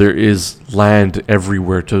 There is land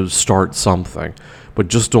everywhere to start something. But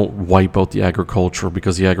just don't wipe out the agriculture,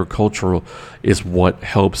 because the agricultural is what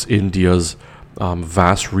helps India's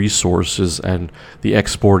vast resources and the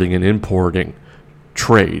exporting and importing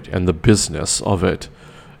trade and the business of it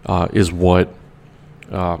is what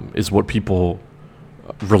people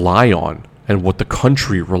rely on and what the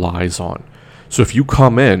country relies on. So if you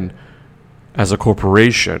come in as a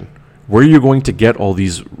corporation, where are you going to get all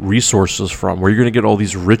these resources from? Where are you going to get all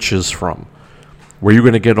these riches from? Where are you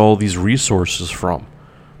going to get all these resources from?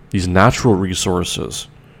 These natural resources.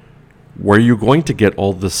 Where are you going to get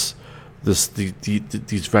all these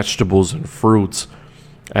vegetables and fruits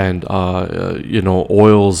and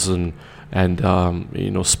oils and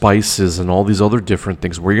spices and all these other different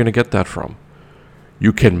things? Where are you going to get that from?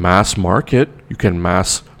 You can mass market,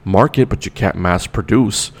 but you can't mass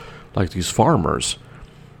produce like these farmers.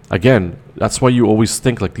 Again, that's why you always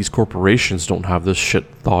think like these corporations don't have this shit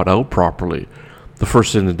thought out properly. The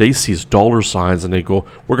first thing that they see is dollar signs, and they go,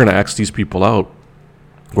 we're going to X these people out.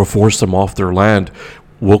 We'll force them off their land.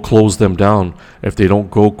 We'll close them down. If they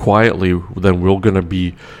don't go quietly, then we're going to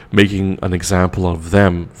be making an example of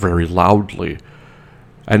them very loudly.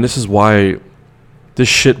 And this is why this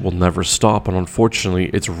shit will never stop. And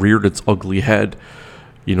unfortunately, it's reared its ugly head.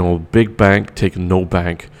 Big bank taking no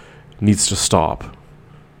bank needs to stop.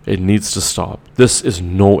 It needs to stop. This is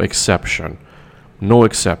no exception. No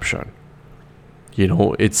exception. It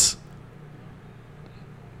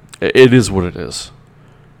is what it is.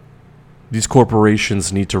 These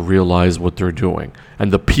corporations need to realize what they're doing.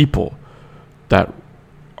 And the people that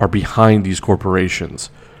are behind these corporations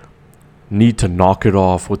need to knock it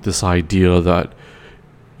off with this idea that,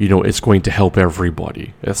 it's going to help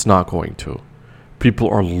everybody. It's not going to. People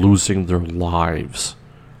are losing their lives.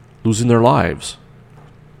 Losing their lives.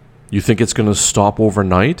 You think it's going to stop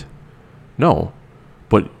overnight? No.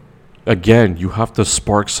 But again, you have to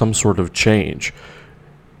spark some sort of change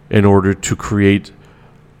in order to create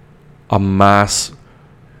a mass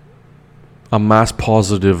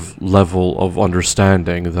positive level of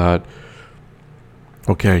understanding that,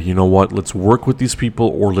 okay, you know what, let's work with these people,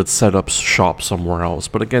 or let's set up shop somewhere else.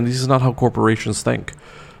 But again, this is not how corporations think.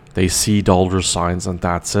 They see dollar signs and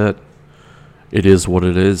that's it. It is what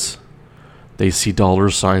it is. They see dollar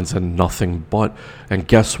signs and nothing but. And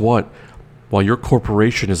guess what? While your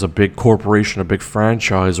corporation is a big corporation, a big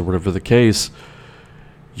franchise, or whatever the case,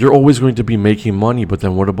 you're always going to be making money. But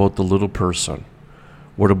then what about the little person?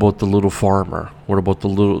 What about the little farmer? What about the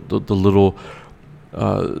little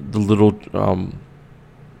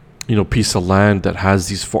piece of land that has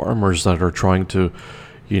these farmers that are trying to,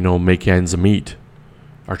 make ends meet,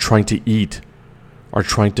 are trying to eat, are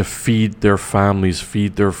trying to feed their families,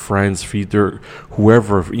 feed their friends, feed their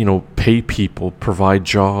whoever, pay people, provide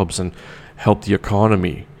jobs, and help the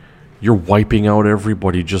economy. You're wiping out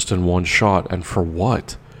everybody just in one shot. And for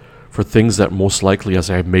what? For things that most likely, as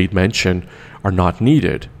I made mention, are not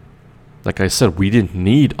needed. Like I said, we didn't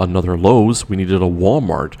need another Lowe's. We needed a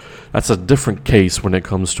Walmart. That's a different case when it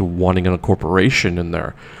comes to wanting a corporation in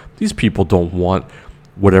there. These people don't want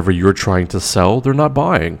whatever you're trying to sell. They're not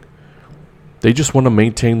buying. They just want to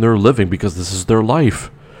maintain their living because this is their life.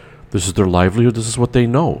 This is their livelihood. This is what they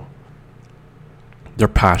know. They're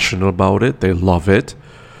passionate about it. They love it.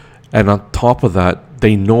 And on top of that,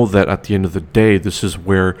 they know that at the end of the day, this is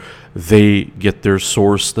where they get their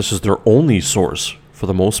source. This is their only source for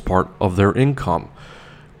the most part, of their income.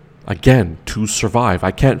 Again, to survive. I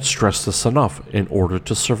can't stress this enough. In order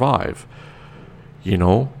to survive. You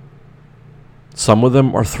know? Some of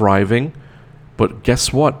them are thriving, but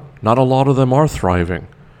guess what? Not a lot of them are thriving.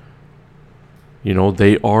 You know,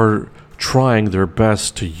 they are trying their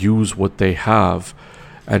best to use what they have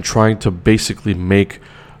and trying to basically make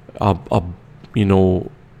a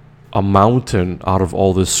mountain out of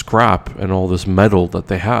all this scrap and all this metal that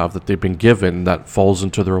they have, that they've been given, that falls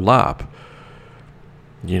into their lap.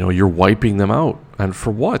 You know, you're wiping them out. And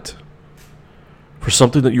for what? For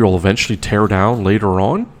something that you'll eventually tear down later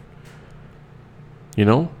on? You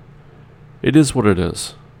know? It is what it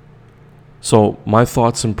is. So my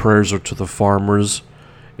thoughts and prayers are to the farmers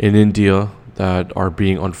in India that are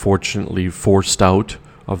being unfortunately forced out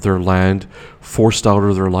of their land, forced out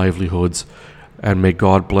of their livelihoods, and may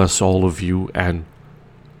God bless all of you and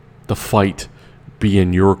the fight be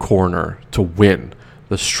in your corner to win,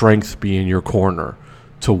 the strength be in your corner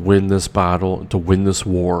to win this battle, to win this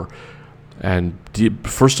war, and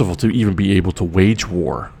first of all, to even be able to wage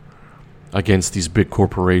war against these big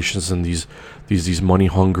corporations and these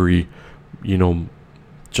money-hungry,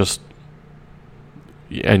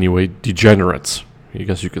 degenerates, I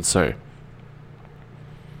guess you could say.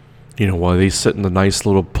 While they sit in the nice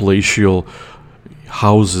little palatial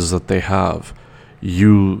houses that they have,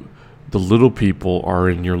 the little people, are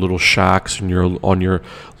in your little shacks and on your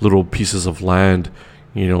little pieces of land,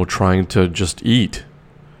 trying to just eat,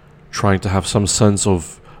 trying to have some sense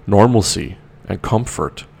of normalcy and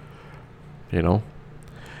comfort.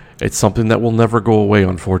 It's something that will never go away,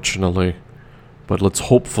 unfortunately. But let's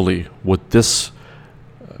hopefully, with this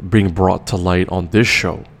being brought to light on this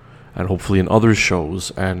show, and hopefully in other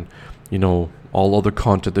shows, and all other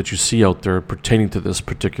content that you see out there pertaining to this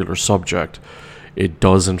particular subject, it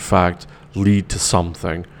does in fact lead to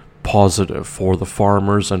something positive for the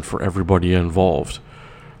farmers and for everybody involved.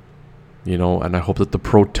 And I hope that the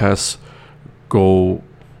protests go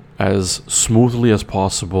as smoothly as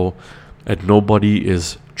possible and nobody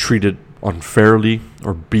is treated unfairly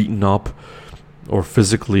or beaten up or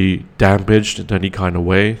physically damaged in any kind of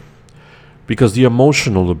way, because the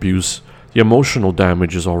emotional abuse, the emotional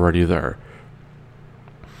damage is already there,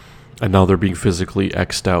 and now they're being physically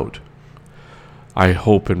X'd out. I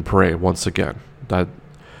hope and pray once again that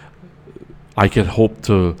I can hope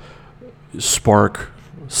to spark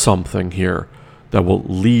something here that will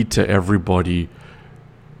lead to everybody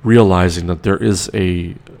realizing that there is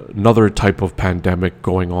another type of pandemic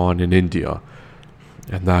going on in India,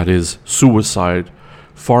 and that is suicide,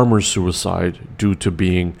 farmer suicide, due to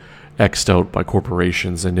being X'd out by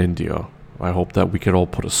corporations in India. I hope that we can all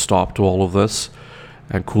put a stop to all of this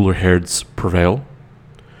and cooler heads prevail,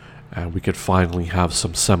 and we could finally have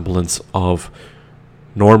some semblance of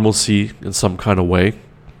normalcy in some kind of way,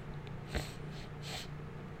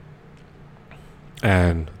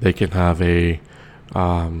 and they can have a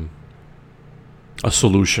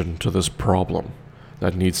solution to this problem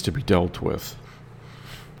that needs to be dealt with.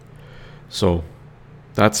 So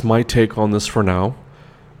that's my take on this for now.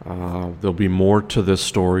 There'll be more to this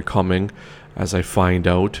story coming as I find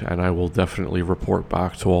out, and I will definitely report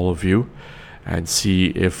back to all of you and see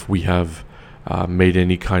if we have made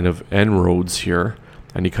any kind of inroads here,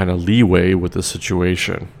 any kind of leeway with the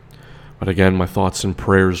situation. But again, my thoughts and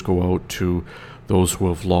prayers go out to those who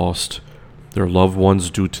have lost their loved ones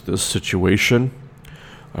due to this situation.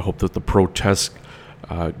 I hope that the protests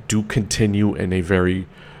do continue in a very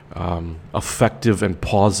effective and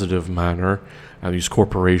positive manner, and these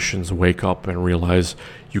corporations wake up and realize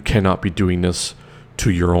you cannot be doing this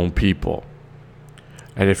to your own people.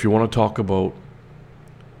 And if you want to talk about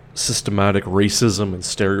systematic racism and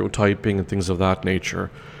stereotyping and things of that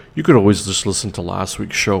nature, you could always just listen to last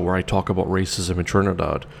week's show where I talk about racism in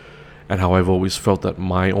Trinidad and how I've always felt that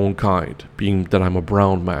my own kind, being that I'm a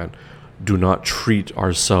brown man, do not treat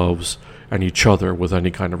ourselves and each other with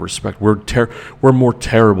any kind of respect. We're more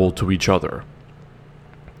terrible to each other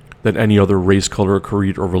than any other race, color,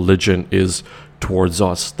 creed, or religion is towards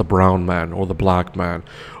us, the brown man or the black man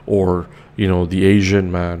or, the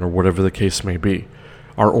Asian man or whatever the case may be.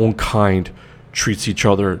 Our own kind treats each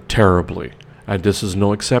other terribly, and this is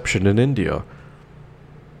no exception in India.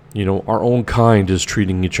 Our own kind is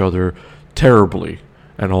treating each other terribly,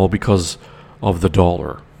 and all because of the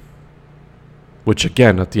dollar. Which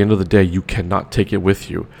again, at the end of the day, you cannot take it with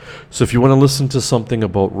you. So if you want to listen to something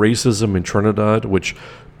about racism in Trinidad, which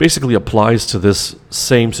basically applies to this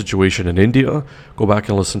same situation in India, go back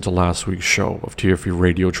and listen to last week's show of TFE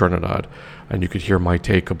Radio Trinidad, and you could hear my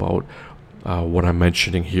take about what I'm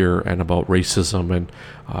mentioning here and about racism and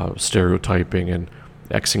stereotyping and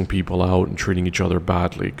Xing people out and treating each other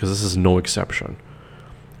badly, because this is no exception.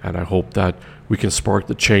 And I hope that we can spark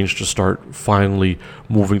the change to start finally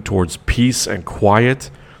moving towards peace and quiet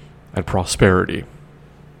and prosperity.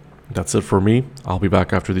 That's it for me. I'll be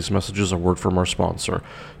back after these messages. A word from our sponsor,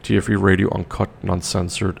 TFE Radio Uncut and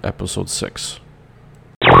Uncensored, Episode 6.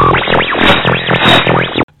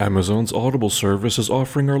 Amazon's Audible service is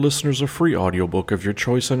offering our listeners a free audiobook of your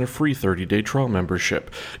choice and a free 30-day trial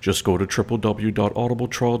membership. Just go to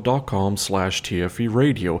www.audibletrial.com/TFE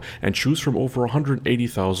Radio and choose from over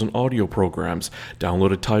 180,000 audio programs.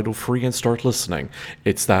 Download a title free and start listening.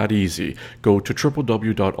 It's that easy. Go to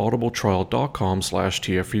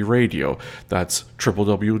www.audibletrial.com/TFE Radio. That's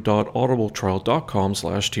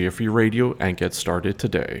www.audibletrial.com/TFE Radio and get started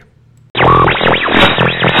today.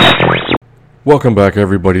 Welcome back,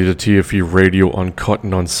 everybody, to TFE Radio Uncut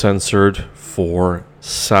and Uncensored for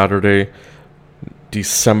Saturday,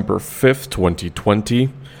 December 5th,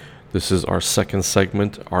 2020. This is our second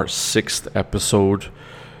segment, our 6th episode,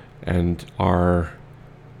 and our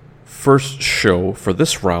first show for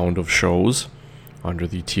this round of shows under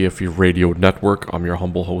the TFE Radio Network. I'm your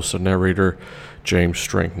humble host and narrator, James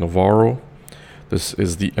Strength Navarro. This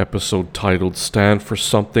is the episode titled Stand for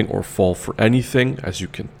Something or Fall for Anything. As you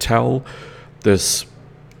can tell, this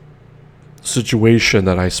situation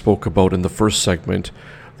that I spoke about in the first segment,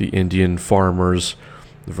 the Indian farmers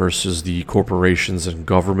versus the corporations and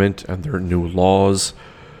government and their new laws,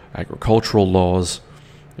 agricultural laws,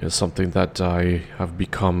 is something that I have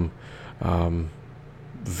become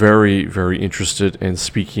very, very interested in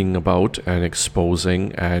speaking about and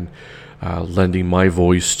exposing and lending my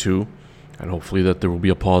voice to, and hopefully that there will be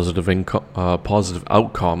a positive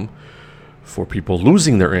outcome for people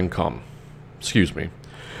losing their income. Excuse me.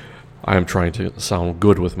 I am trying to sound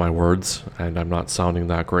good with my words, and I'm not sounding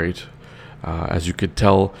that great. As you could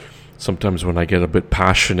tell, sometimes when I get a bit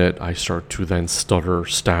passionate, I start to then stutter,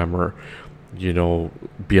 stammer,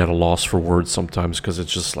 be at a loss for words sometimes, because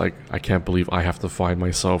it's just like, I can't believe I have to find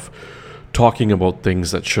myself talking about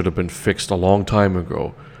things that should have been fixed a long time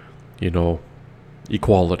ago.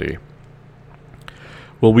 Equality.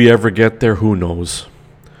 Will we ever get there? Who knows?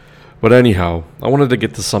 But anyhow, I wanted to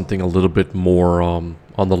get to something a little bit more on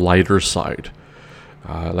the lighter side.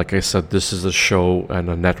 Like I said, this is a show and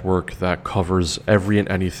a network that covers every and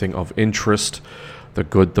anything of interest, the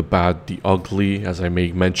good, the bad, the ugly, as I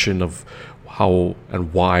made mention of how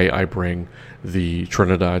and why I bring the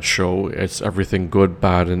Trinidad show. It's everything good,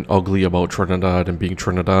 bad, and ugly about Trinidad and being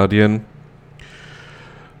Trinidadian.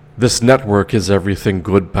 This network is everything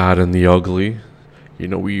good, bad, and the ugly.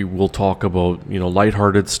 We will talk about,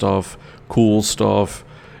 lighthearted stuff, cool stuff,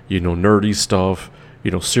 nerdy stuff,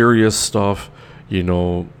 serious stuff,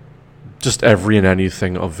 just every and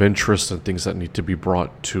anything of interest and things that need to be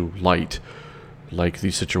brought to light, like the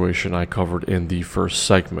situation I covered in the first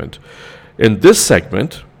segment. In this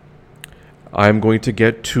segment, I'm going to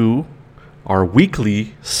get to our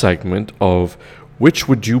weekly segment of Which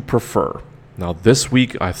Would You Prefer? Now, this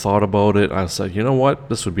week, I thought about it. I said, you know what?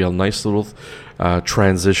 This would be a nice little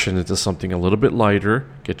transition into something a little bit lighter,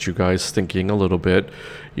 get you guys thinking a little bit.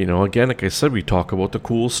 Again, like I said, we talk about the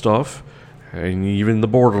cool stuff and even the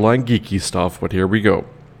borderline geeky stuff, but here we go.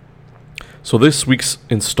 So this week's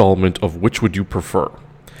installment of Which Would You Prefer?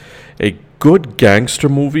 A good gangster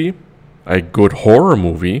movie, a good horror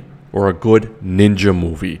movie, or a good ninja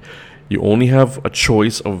movie? You only have a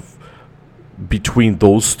choice of between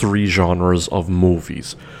those three genres of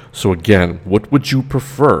movies. So again, what would you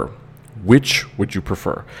prefer? Which would you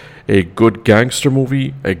prefer? A good gangster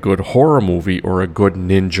movie, a good horror movie, or a good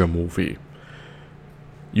ninja movie?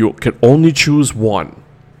 You can only choose one.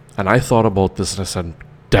 And I thought about this and I said,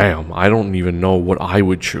 damn, I don't even know what I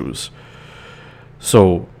would choose.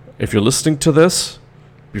 So if you're listening to this,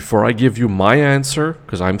 before I give you my answer,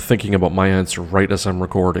 because I'm thinking about my answer right as I'm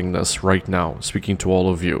recording this right now, speaking to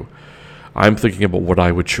all of you, I'm thinking about what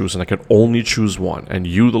I would choose, and I can only choose one. And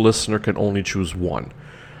you, the listener, can only choose one.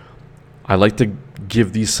 I like to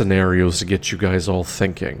give these scenarios to get you guys all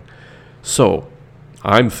thinking. So,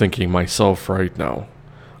 I'm thinking myself right now.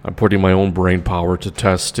 I'm putting my own brain power to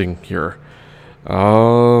testing here.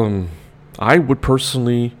 I would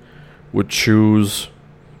personally choose,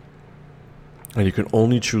 and you can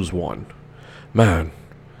only choose one. Man,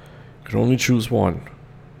 you can only choose one.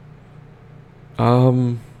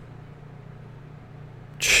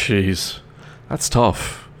 Jeez, that's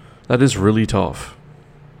tough. That is really tough.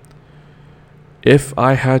 If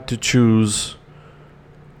I had to choose,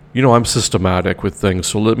 I'm systematic with things,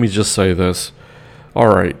 so let me just say this. All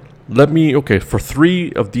right, for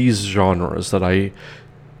three of these genres that I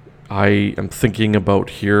I am thinking about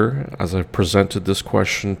here as I've presented this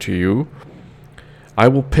question to you, I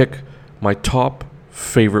will pick my top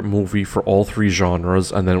favorite movie for all three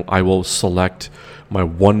genres, and then I will select my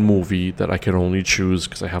one movie that I can only choose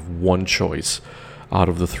because I have one choice out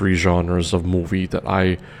of the three genres of movie that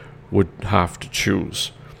I would have to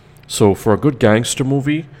choose. So for a good gangster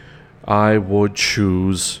movie, I would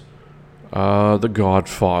choose The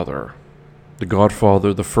Godfather. The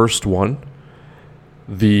Godfather, the first one.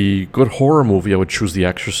 The good horror movie, I would choose The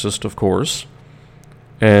Exorcist, of course.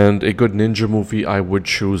 And a good ninja movie, I would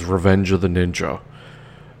choose Revenge of the Ninja.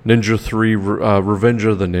 Ninja 3, Revenge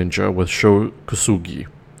of the Ninja with Sho Kosugi.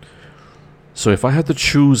 So if I had to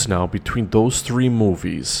choose now between those three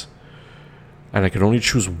movies, and I could only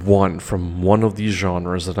choose one from one of these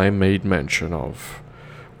genres that I made mention of,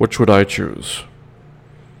 which would I choose?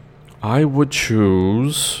 I would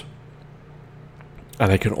choose,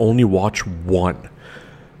 and I can only watch one.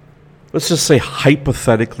 Let's just say,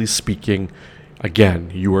 hypothetically speaking,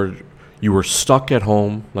 again, you were stuck at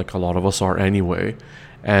home, like a lot of us are anyway,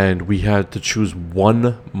 and we had to choose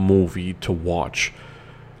one movie to watch.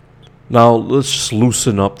 Now, let's just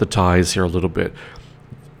loosen up the ties here a little bit.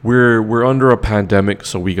 We're under a pandemic,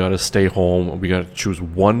 so we gotta stay home. We gotta choose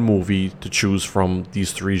one movie to choose from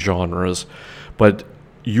these three genres. But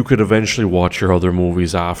you could eventually watch your other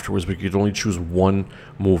movies afterwards, but you could only choose one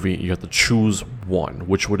movie. You have to choose one.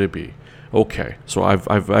 Which would it be? Okay, so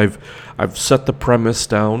I've set the premise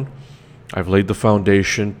down. I've laid the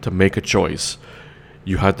foundation to make a choice.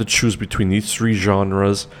 You had to choose between these three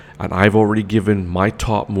genres, and I've already given my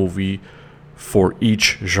top movie for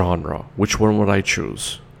each genre. Which one would I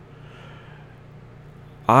choose?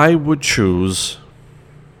 I would choose...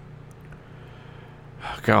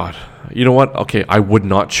 God, you know what? Okay, I would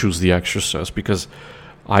not choose The Exorcist because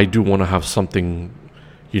I do want to have something,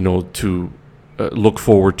 to look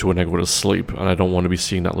forward to when I go to sleep, and I don't want to be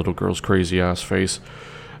seeing that little girl's crazy ass face.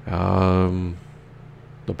 The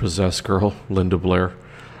possessed girl, Linda Blair,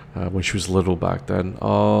 when she was little back then.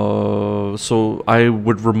 So I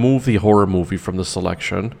would remove the horror movie from the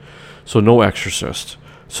selection. So no Exorcist.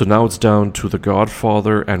 So now it's down to The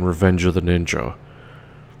Godfather and Revenge of the Ninja.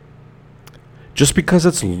 Just because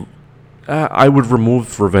it's... I would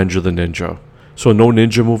remove Revenge of the Ninja. So no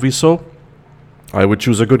ninja movie, so I would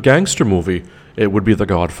choose a good gangster movie. It would be The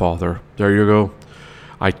Godfather. There you go.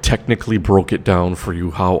 I technically broke it down for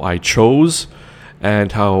you how I chose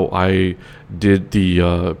and how I did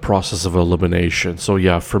the process of elimination. So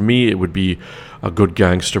yeah, for me, it would be a good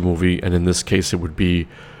gangster movie, and in this case, it would be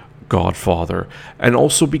Godfather. And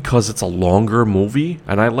also because it's a longer movie,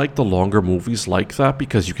 and I like the longer movies like that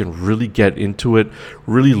because you can really get into it,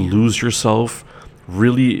 really lose yourself,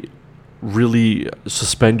 really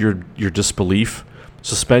suspend your disbelief,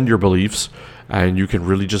 suspend your beliefs, and you can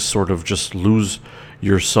really just sort of just lose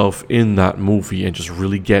yourself in that movie and just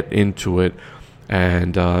really get into it.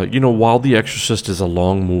 And, while The Exorcist is a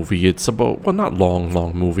long movie, it's about, well, not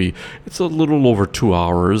long movie, it's a little over 2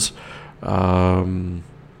 hours.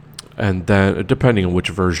 And then, depending on which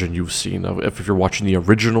version you've seen, if you're watching the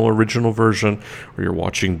original version, or you're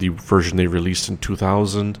watching the version they released in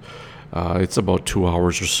 2000, it's about 2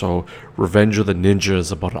 hours or so. Revenge of the Ninja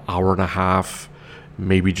is about an hour and a half,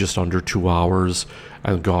 maybe just under 2 hours.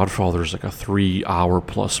 And Godfather is like a 3-hour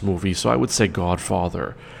plus movie. So I would say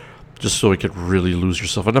Godfather, just so you could really lose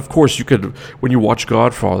yourself. And of course, you could, when you watch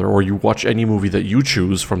Godfather, or you watch any movie that you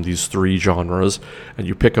choose from these three genres, and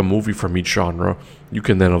you pick a movie from each genre, you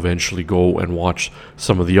can then eventually go and watch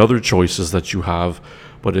some of the other choices that you have.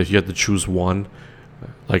 But if you had to choose one,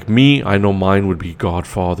 like me, I know mine would be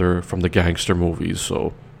Godfather from the gangster movies.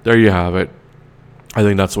 So there you have it. I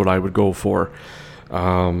think that's what I would go for.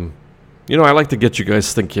 I like to get you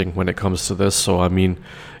guys thinking when it comes to this. So, I mean,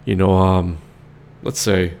 let's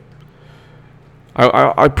say...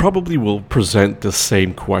 I probably will present the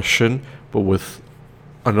same question, but with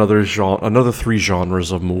another three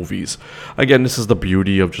genres of movies. Again, this is the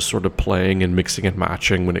beauty of just sort of playing and mixing and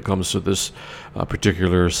matching when it comes to this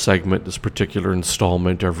particular segment, this particular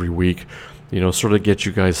installment every week. Sort of get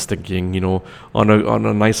you guys thinking, on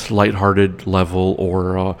a nice lighthearted level,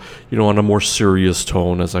 or on a more serious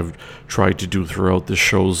tone, as I've tried to do throughout this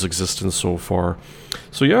show's existence so far.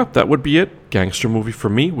 So yeah, that would be it. Gangster movie for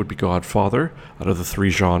me would be Godfather out of the three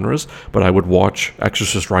genres, but I would watch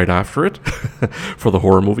Exorcist right after it for the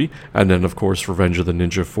horror movie, and then of course Revenge of the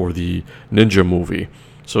Ninja for the ninja movie.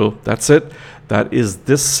 So that's it. That is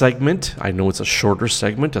this segment. I know it's a shorter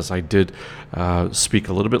segment, as I did speak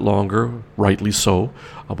a little bit longer, rightly so,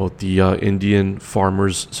 about the Indian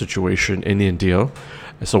farmers situation in India.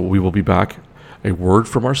 So we will be back a word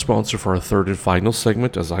from our sponsor for our third and final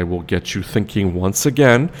segment, as I will get you thinking once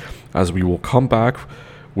again, as we will come back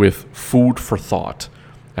with food for thought.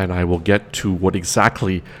 And I will get to what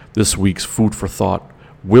exactly this week's food for thought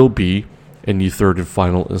will be in the third and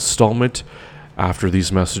final installment. After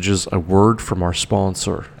these messages, a word from our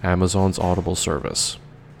sponsor, Amazon's Audible service.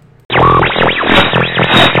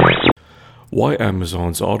 Why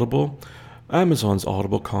Amazon's Audible? Amazon's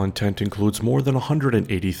Audible content includes more than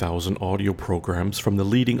 180,000 audio programs from the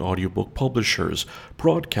leading audiobook publishers,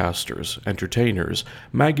 broadcasters, entertainers,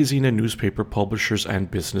 magazine and newspaper publishers,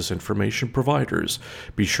 and business information providers.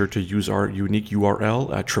 Be sure to use our unique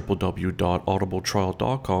URL at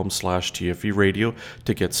www.audibletrial.com/TFE radio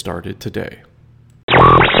to get started today.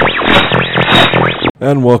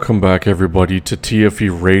 And welcome back, everybody, to TFE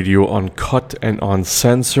Radio Uncut and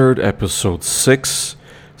Uncensored, Episode 6.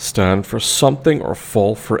 Stand for something or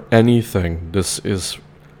fall for anything. This is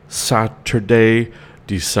Saturday,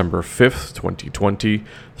 December 5th, 2020,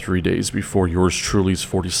 3 days before yours truly's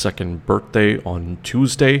 42nd birthday on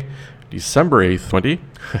Tuesday, December 8th, 20.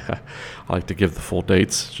 I like to give the full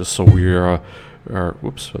dates just so we are,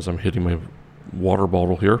 as I'm hitting my water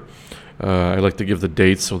bottle here. I like to give the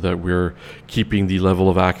dates so that we're keeping the level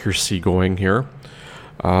of accuracy going here.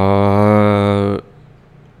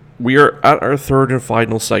 We are at our third and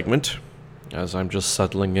final segment, as I'm just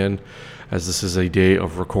settling in, as this is a day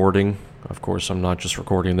of recording. Of course, I'm not just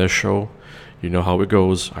recording this show. You know how it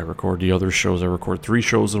goes. I record the other shows. I record 3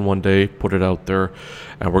 shows in one day, put it out there.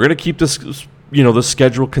 And we're going to keep this, the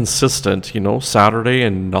schedule consistent, Saturday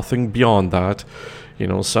and nothing beyond that.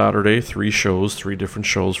 Saturday, 3 shows, 3 different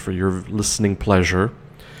shows for your listening pleasure.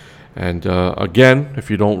 And again,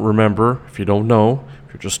 if you don't remember, if you don't know,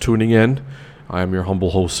 if you're just tuning in, I am your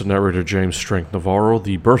humble host and narrator, James Strength Navarro,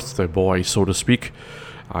 the birthday boy, so to speak.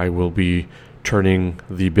 I will be turning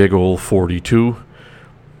the big old 42.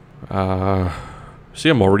 See,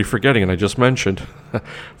 I'm already forgetting, and I just mentioned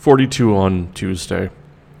 42 on Tuesday,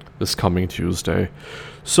 this coming Tuesday.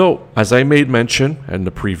 So, as I made mention in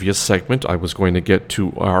the previous segment, I was going to get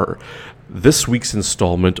to this week's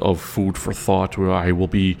installment of Food for Thought, where I will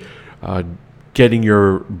be getting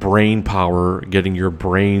your brain power, getting your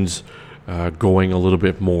brains going a little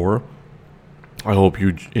bit more. I hope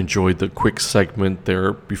you enjoyed the quick segment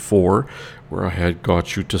there before, where I had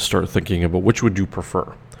got you to start thinking about which would you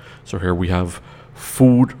prefer. So here we have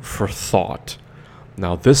Food for Thought.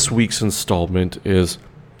 Now, this week's installment is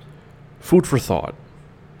Food for Thought.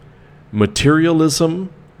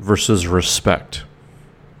 Materialism versus respect.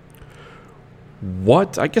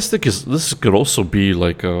 What? I guess this could also be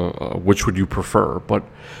like a which would you prefer, but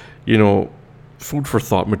food for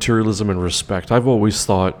thought, materialism and respect. I've always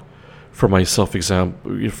thought for myself as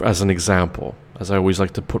an example, as I always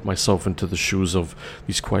like to put myself into the shoes of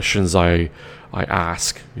these questions I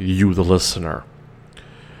ask you, the listener.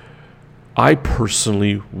 I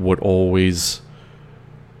personally would always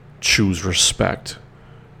choose respect,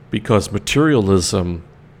 because materialism,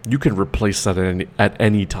 you can replace that at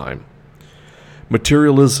any time.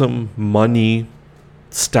 Materialism, money,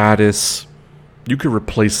 status, you can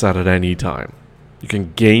replace that at any time. You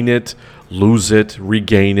can gain it, lose it,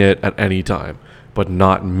 regain it at any time, but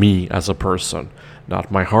not me as a person.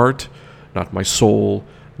 Not my heart, not my soul,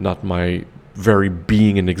 not my very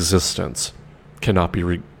being in existence cannot be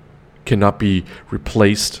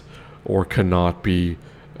replaced or cannot be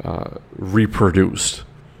reproduced.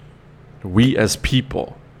 We as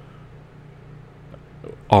people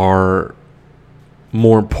are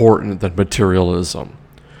more important than materialism.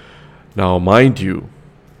 Now, mind you,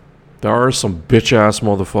 there are some bitch-ass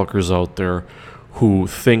motherfuckers out there who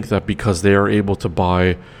think that because they are able to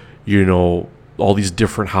buy, all these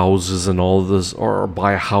different houses and all this, or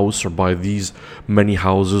buy a house or buy these many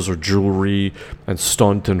houses or jewelry and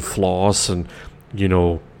stunt and floss and,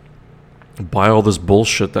 buy all this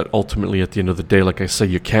bullshit that ultimately at the end of the day, like I say,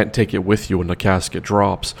 you can't take it with you when the casket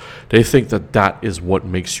drops. They think that is what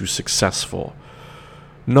makes you successful.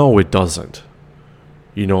 No, it doesn't.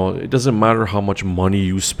 It doesn't matter how much money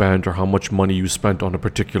you spend or how much money you spent on a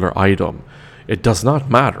particular item. It does not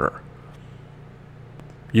matter.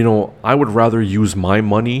 I would rather use my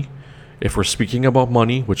money, if we're speaking about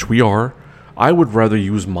money, which we are, I would rather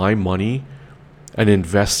use my money and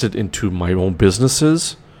invest it into my own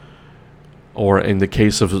businesses, or in the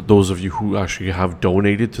case of those of you who actually have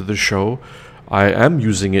donated to the show, I am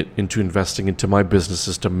using it into investing into my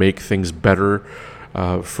businesses to make things better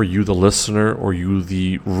for you, the listener, or you,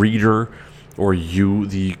 the reader, or you,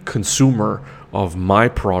 the consumer of my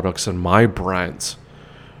products and my brands.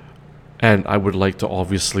 And I would like to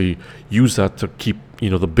obviously use that to keep,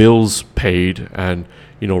 the bills paid and,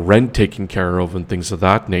 rent taken care of and things of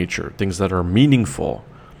that nature, things that are meaningful,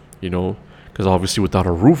 because obviously without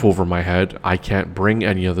a roof over my head, I can't bring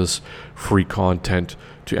any of this free content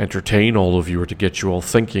to entertain all of you or to get you all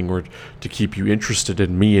thinking or to keep you interested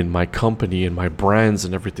in me and my company and my brands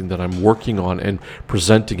and everything that I'm working on and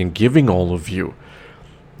presenting and giving all of you.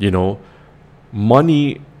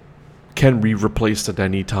 Money can be replaced at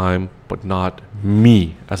any time, but not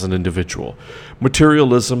me as an individual.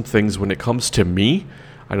 Materialism things, when it comes to me,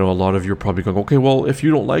 I know a lot of you are probably going, okay, well, if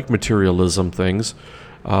you don't like materialism things,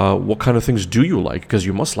 what kind of things do you like? Because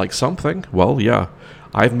you must like something. Well, yeah,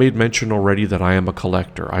 I've made mention already that I am a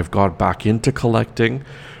collector. I've got back into collecting,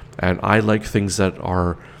 and I like things that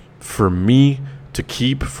are for me to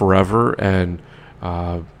keep forever. And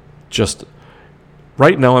just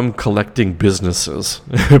right now I'm collecting businesses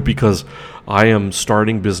because I am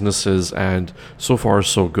starting businesses, and so far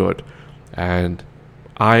so good. And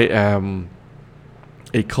I am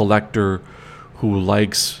a collector who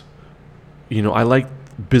likes, I like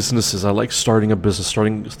businesses. I like starting a business,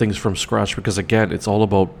 starting things from scratch, because again, it's all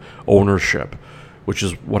about ownership, which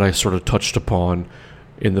is what I sort of touched upon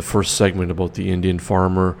in the first segment about the Indian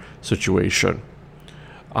farmer situation.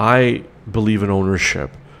 I believe in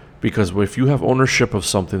ownership because if you have ownership of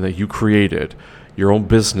something that you created, your own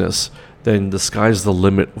business, then the sky's the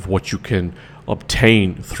limit of what you can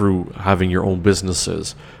obtain through having your own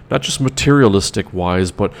businesses. Not just materialistic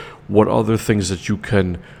wise, but what other things that you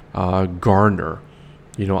can garner.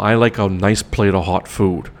 I like a nice plate of hot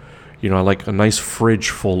food. I like a nice fridge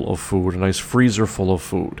full of food, a nice freezer full of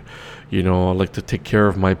food. I like to take care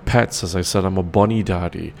of my pets. As I said, I'm a bunny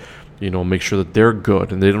daddy. Make sure that they're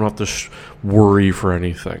good and they don't have to worry for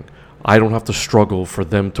anything. I don't have to struggle for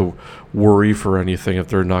them to worry for anything if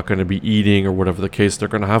they're not going to be eating or whatever the case. They're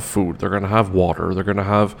going to have food. They're going to have water. They're going to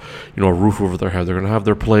have, a roof over their head. They're going to have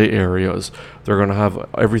their play areas. They're going to have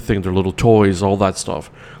everything, their little toys, all that stuff.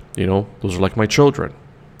 Those are like my children.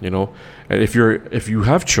 And if you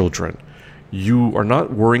have children, you are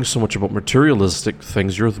not worrying so much about materialistic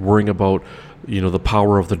things. You're worrying about, the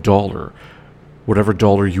power of the dollar. Whatever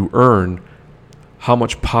dollar you earn, how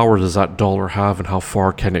much power does that dollar have and how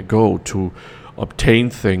far can it go to obtain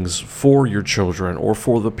things for your children or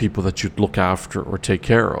for the people that you look after or take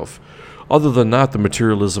care of. Other than that, the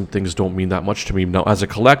materialism things don't mean that much to me. Now, as a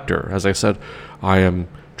collector, as I said, I am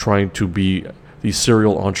trying to be the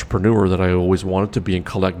serial entrepreneur that I always wanted to be and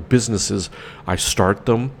collect businesses. I start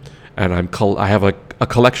them, and I have a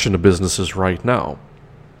collection of businesses right now.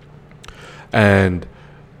 And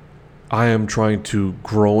I am trying to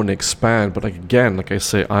grow and expand, but again, like I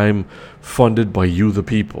say, I'm funded by you, the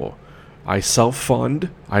people. I self-fund.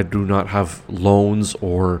 I do not have loans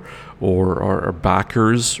or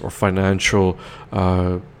backers or financial,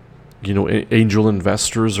 angel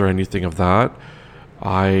investors or anything of that.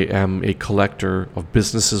 I am a collector of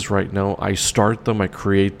businesses right now. I start them, I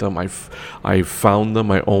create them, I found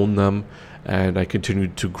them, I own them, and I continue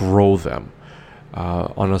to grow them.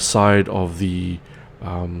 On a side of the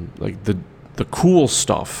the cool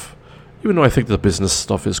stuff, even though I think the business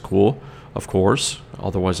stuff is cool, of course,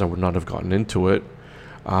 otherwise I would not have gotten into it.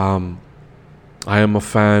 I am a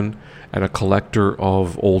fan and a collector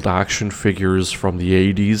of old action figures from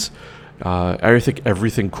the 80s. I think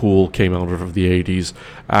everything cool came out of the 80s.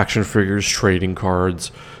 Action figures, trading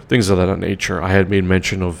cards, things of that nature. I had made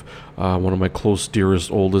mention of one of my close, dearest,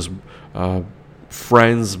 oldest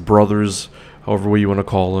friends, brothers, however way you want to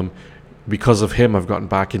call them. Because of him, I've gotten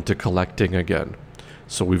back into collecting again.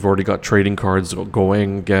 So we've already got trading cards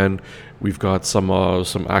going again. We've got some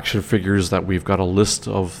action figures that we've got a list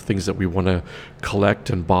of things that we want to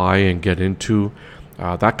collect and buy and get into.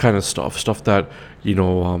 That kind of stuff that,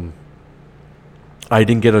 I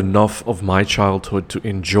didn't get enough of my childhood to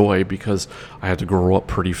enjoy because I had to grow up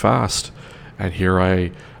pretty fast. And here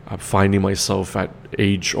I'm finding myself at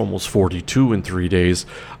age almost 42 in 3 days.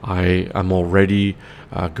 I am already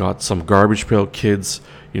got some garbage pail kids,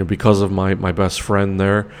 because of my best friend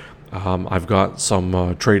there. I've got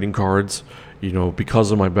some trading cards,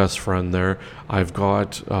 because of my best friend there. I've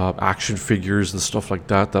got action figures and stuff like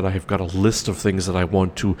that I've got a list of things that I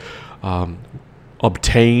want to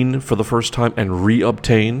obtain for the first time and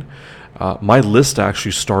re-obtain. My list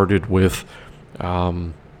actually started with,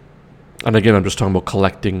 and again, I'm just talking about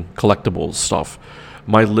collectibles stuff.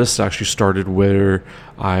 My list actually started where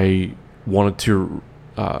I wanted to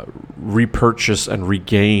repurchase and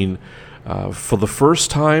regain for the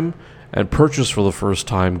first time and purchase for the first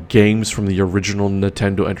time games from the original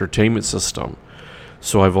Nintendo Entertainment System.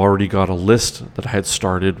 So I've already got a list that I had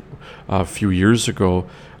started a few years ago,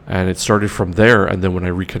 And it started from there. And then when I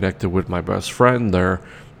reconnected with my best friend there,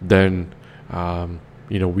 then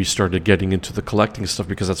we started getting into the collecting stuff,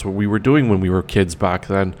 because that's what we were doing when we were kids back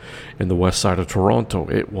then in the west side of Toronto.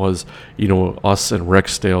 It was, us and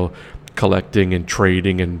Rexdale collecting and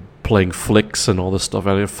trading and playing Flicks and all this stuff.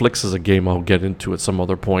 And Flicks is a game I'll get into at some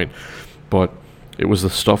other point. But it was the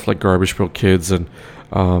stuff like Garbage Pail Kids and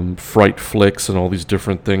Fright Flicks and all these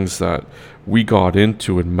different things that we got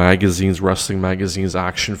into in magazines, wrestling magazines,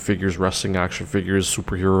 action figures, wrestling action figures,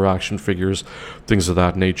 superhero action figures, things of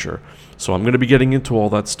that nature. So I'm going to be getting into all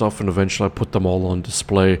that stuff, and eventually I put them all on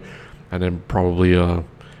display, and then probably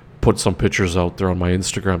put some pictures out there on my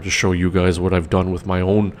Instagram to show you guys what I've done with my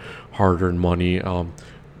own hard-earned money,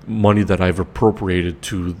 money that I've appropriated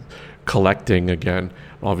to collecting again.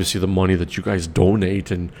 Obviously the money that you guys donate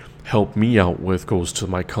and help me out with goes to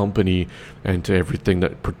my company and to everything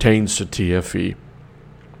that pertains to TFE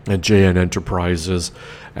and JN Enterprises,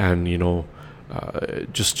 and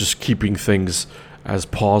just keeping things as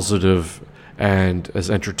positive and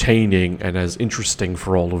as entertaining and as interesting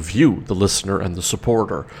for all of you, the listener and the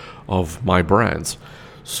supporter of my brands.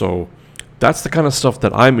 So that's the kind of stuff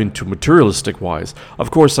that I'm into materialistic wise.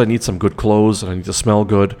 Of course, I need some good clothes and I need to smell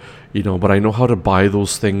good, but I know how to buy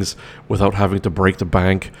those things without having to break the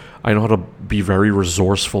bank. I know how to be very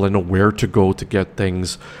resourceful. I know where to go to get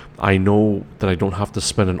things. I know that I don't have to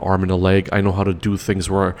spend an arm and a leg. I know how to do things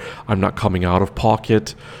where I'm not coming out of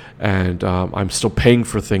pocket, and I'm still paying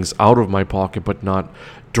for things out of my pocket, but not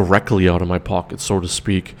directly out of my pocket, so to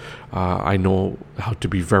speak. I know how to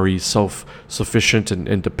be very self-sufficient and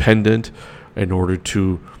independent in order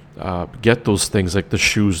to get those things like the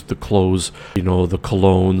shoes, the clothes, the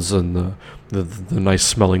colognes and the nice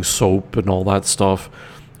smelling soap and all that stuff.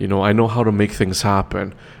 I know how to make things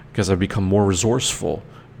happen because I've become more resourceful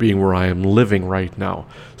being where I am living right now.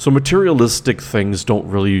 So materialistic things don't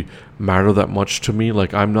really matter that much to me.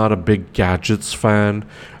 Like, I'm not a big gadgets fan.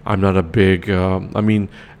 I'm not a big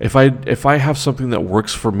if I have something that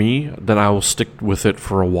works for me, then I will stick with it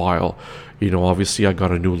for a while. Obviously I got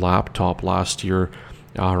a new laptop last year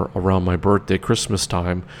around my birthday, Christmas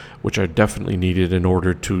time, which I definitely needed in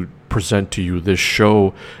order to present to you this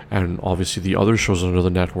show and obviously the other shows under the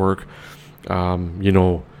network.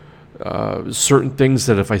 Certain things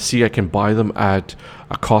that if I see I can buy them at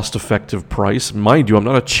a cost-effective price. Mind you, I'm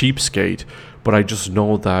not a cheapskate, but I just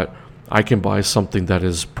know that I can buy something that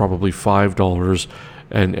is probably $5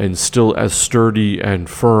 and still as sturdy and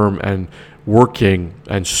firm and working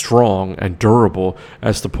and strong and durable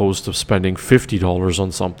as opposed to spending $50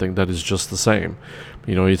 on something that is just the same.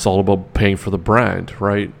 It's all about paying for the brand,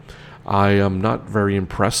 right? I am not very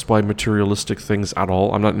impressed by materialistic things at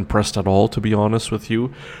all. I'm not impressed at all, to be honest with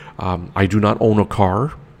you. I do not own a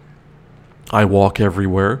car. I walk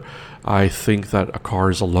everywhere. I think that a car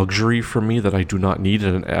is a luxury for me that I do not need,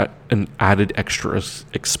 and an added extra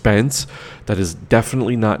expense that is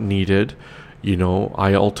definitely not needed.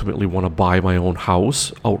 I ultimately want to buy my own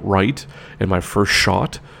house outright in my first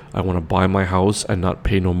shot. I want to buy my house and not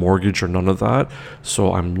pay no mortgage or none of that.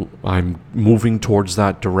 So I'm moving towards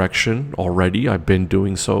that direction already. I've been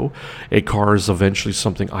doing so. A car is eventually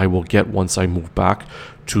something I will get once I move back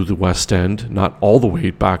to the West End. Not all the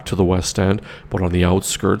way back to the West End, but on the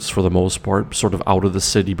outskirts for the most part, sort of out of the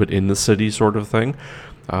city but in the city sort of thing.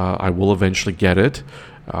 I will eventually get it.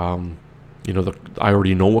 I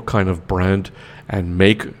already know what kind of brand and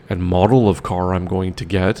make and model of car I'm going to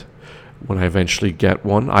get when I eventually get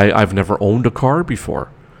one. I've never owned a car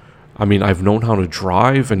before. I've known how to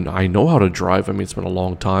drive, and I know how to drive. It's been a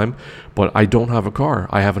long time, but I don't have a car.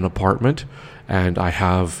 I have an apartment, and I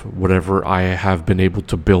have whatever I have been able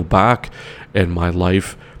to build back in my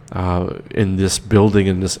life in this building,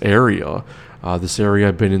 in this area. This area,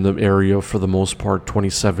 I've been in the area for the most part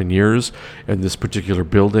 27 years. In this particular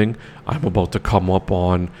building, I'm about to come up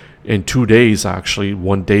on, in 2 days actually,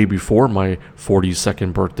 one day before my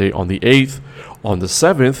 42nd birthday on the 8th. On the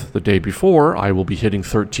 7th, the day before, I will be hitting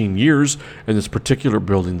 13 years in this particular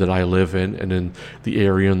building that I live in and in the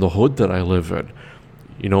area in the hood that I live in.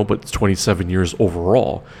 But it's 27 years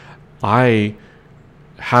overall. I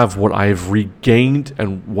have what I've regained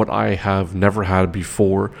and what I have never had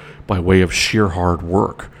before by way of sheer hard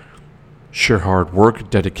work. Sheer hard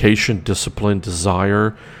work, dedication, discipline,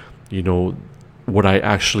 desire. What I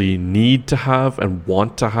actually need to have and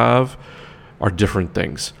want to have are different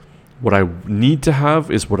things. What I need to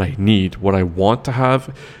have is what I need. What I want to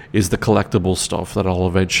have is the collectible stuff that I'll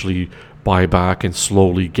eventually buy back and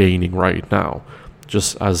slowly gaining right now,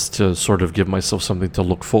 just as to sort of give myself something to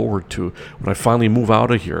look forward to when I finally move out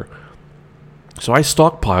of here. So I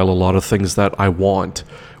stockpile a lot of things that I want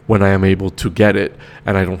when I am able to get it,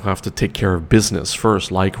 and I don't have to take care of business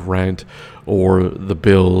first, like rent or the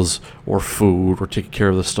bills or food, or take care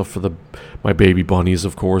of the stuff for my baby bunnies,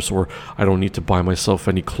 of course, or I don't need to buy myself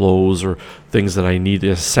any clothes or things that I need,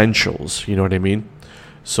 essentials, you know what I mean?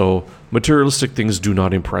 So materialistic things do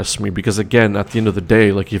not impress me, because again, at the end of the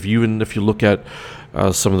day, like if you look at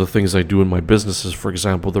some of the things I do in my businesses, for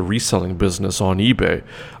example, the reselling business on eBay,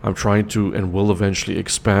 I'm trying to and will eventually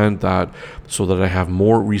expand that so that I have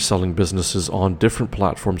more reselling businesses on different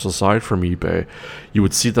platforms aside from eBay. You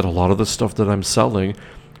would see that a lot of the stuff that I'm selling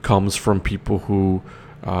comes from people who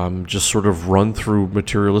just sort of run through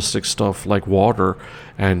materialistic stuff like water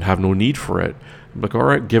and have no need for it. Like, all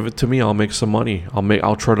right, give it to me. I'll make some money.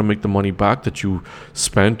 I'll try to make the money back that you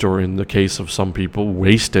spent, or in the case of some people,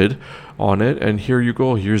 wasted on it. And here you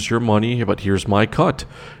go. Here's your money, but here's my cut.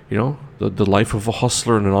 You know, the life of a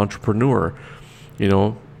hustler and an entrepreneur. You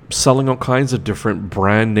know, selling all kinds of different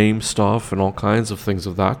brand name stuff and all kinds of things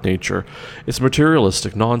of that nature. It's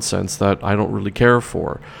materialistic nonsense that I don't really care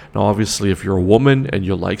for. Now, obviously, if you're a woman and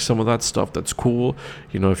you like some of that stuff, that's cool.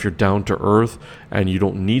 You know, if you're down to earth and you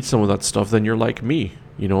don't need some of that stuff, then you're like me.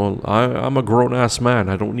 You know, I'm a grown-ass man.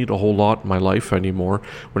 I don't need a whole lot in my life anymore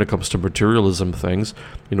when it comes to materialism things.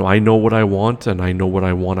 You know, I know what I want and I know what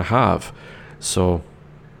I want to have. So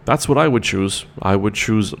that's what I would choose. I would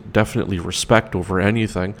choose definitely respect over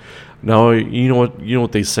anything. Now, you know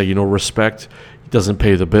what they say, respect doesn't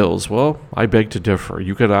pay the bills. Well, I beg to differ.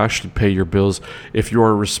 You could actually pay your bills if you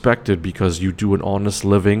are respected because you do an honest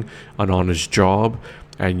living, an honest job,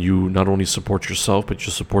 and you not only support yourself, but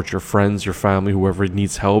you support your friends, your family, whoever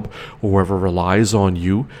needs help, whoever relies on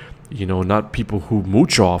you. You know, not people who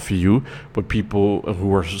mooch off of you, but people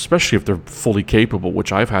who are, especially if they're fully capable,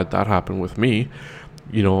 which I've had that happen with me.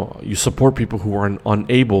 You know, you support people who are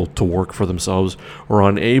unable to work for themselves or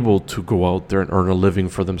unable to go out there and earn a living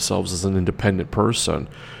for themselves as an independent person.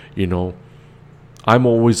 You know, I'm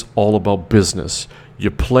always all about business.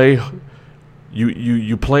 You play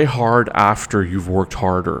hard after you've worked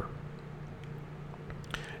harder.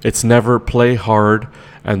 It's never play hard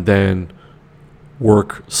and then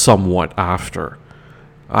work somewhat after.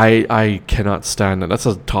 I cannot stand that. That's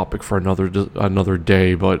a topic for another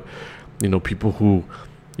day, but you know, people who,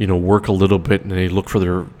 work a little bit and they look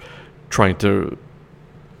for trying to,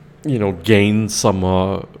 gain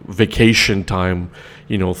some vacation time,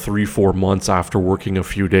 3-4 months after working a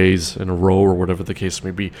few days in a row or whatever the case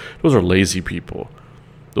may be. Those are lazy people.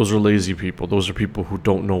 Those are people who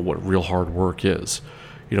don't know what real hard work is.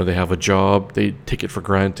 They have a job, they take it for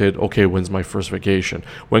granted. Okay, when's my first vacation?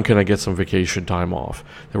 When can I get some vacation time off?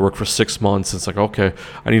 They work for 6 months. It's like, okay,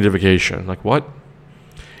 I need a vacation. Like, what?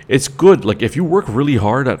 It's good. Like, if you work really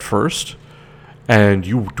hard at first and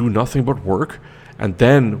you do nothing but work, and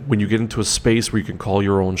then when you get into a space where you can call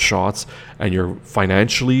your own shots and you're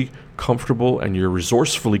financially comfortable and you're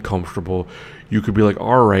resourcefully comfortable, you could be like,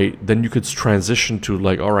 all right, then you could transition to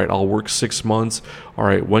like, all right, I'll work 6 months. All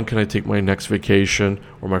right, when can I take my next vacation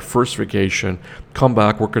or my first vacation? Come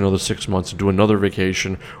back, work another 6 months and do another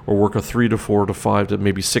vacation, or work a 3 to 4 to 5 to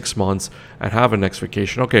maybe 6 months and have a next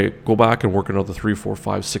vacation. Okay, go back and work another 3, 4,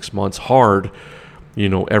 5, 6 months hard,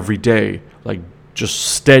 every day, like just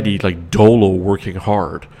steady, like dolo working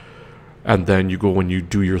hard. And then you go and you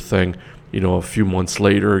do your thing, a few months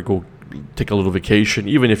later, go take a little vacation,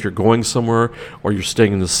 even if you're going somewhere or you're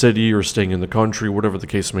staying in the city or staying in the country, whatever the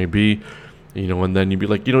case may be, and then you'd be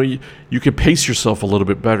like, you could pace yourself a little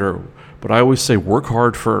bit better. But I always say work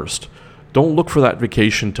hard first. Don't look for that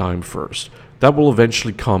vacation time first. That will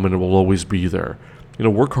eventually come and it will always be there.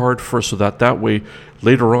 Work hard first so that way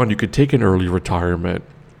later on you could take an early retirement.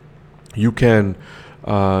 You can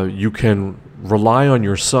rely on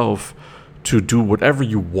yourself to do whatever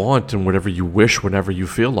you want and whatever you wish whenever you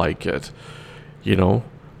feel like it,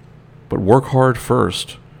 But work hard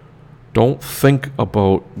first. Don't think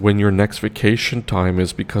about when your next vacation time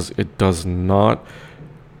is, because it does not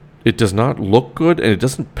look good and it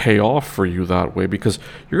doesn't pay off for you that way, because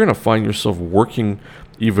you're going to find yourself working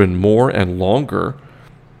even more and longer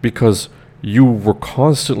because you were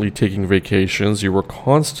constantly taking vacations. You were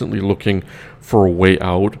constantly looking for a way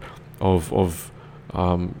out of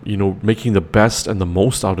making the best and the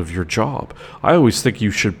most out of your job. I always think you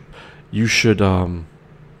should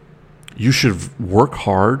work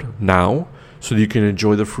hard now so that you can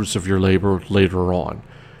enjoy the fruits of your labor later on.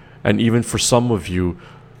 And even for some of you,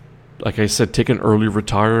 like I said, take an early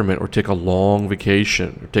retirement or take a long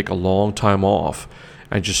vacation or take a long time off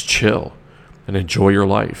and just chill and enjoy your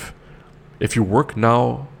life. If you work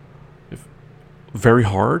now very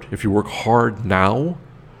hard, if you work hard now,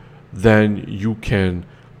 then you can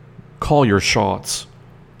call your shots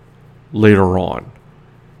later on.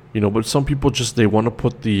 But some people just, they want to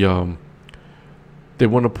put the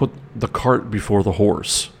cart before the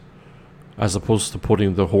horse, as opposed to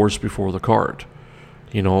putting the horse before the cart.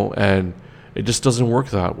 And it just doesn't work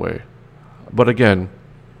that way. But again,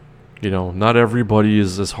 not everybody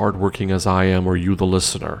is as hardworking as I am or you, the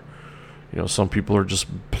listener. Some people are just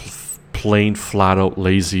plain flat out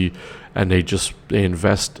lazy, and they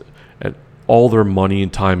invest all their money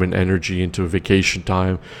and time and energy into vacation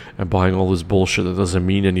time and buying all this bullshit that doesn't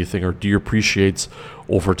mean anything or depreciates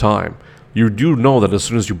over time. You do know that as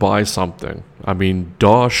soon as you buy something,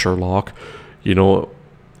 duh, Sherlock,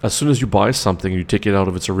 as soon as you buy something, you take it out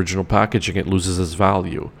of its original packaging, it loses its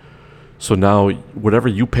value. So now, whatever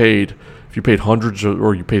you paid, if you paid hundreds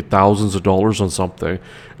or you paid thousands of dollars on something,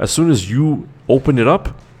 as soon as you open it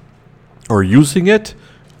up or using it,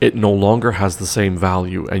 it no longer has the same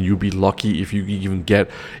value, and you'd be lucky if you even get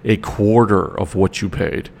a quarter of what you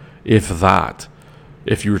paid, if that,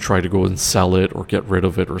 if you were trying to go and sell it or get rid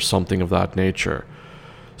of it or something of that nature.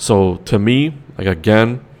 So to me,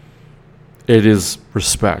 again, it is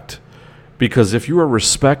respect. Because if you are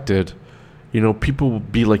respected, people will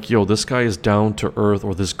be like, yo, this guy is down to earth,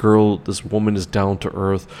 or this woman is down to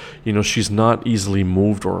earth. She's not easily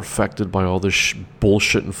moved or affected by all this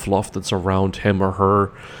bullshit and fluff that's around him or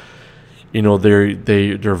her.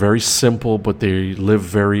 They're very simple, but they live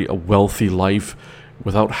very a wealthy life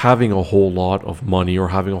without having a whole lot of money or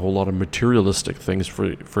having a whole lot of materialistic things.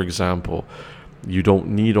 For example, you don't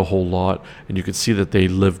need a whole lot, and you can see that they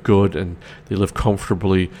live good and they live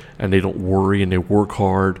comfortably, and they don't worry, and they work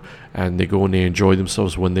hard, and they go and they enjoy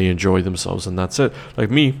themselves when they enjoy themselves, and that's it. Like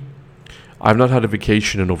me, I've not had a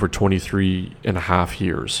vacation in over 23 and a half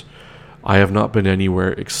years. I have not been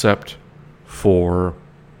anywhere except for...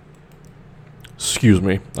 Excuse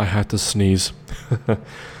me, I had to sneeze.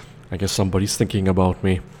 I guess somebody's thinking about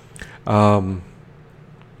me.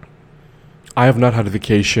 I have not had a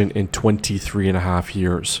vacation in 23 and a half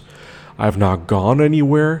years. I have not gone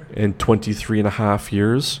anywhere in 23 and a half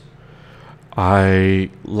years.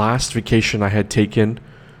 Last vacation I had taken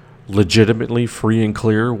legitimately free and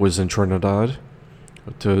clear was in Trinidad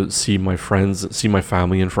to see my friends, see my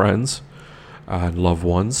family and friends and loved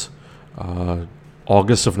ones.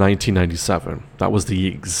 August of 1997. That was the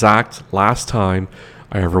exact last time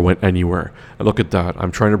I ever went anywhere. And look at that.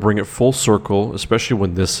 I'm trying to bring it full circle, especially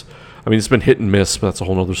when it's been hit and miss, but that's a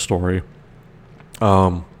whole other story.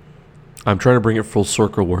 I'm trying to bring it full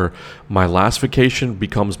circle where my last vacation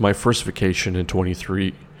becomes my first vacation in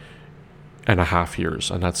 23 and a half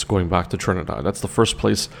years. And that's going back to Trinidad. That's the first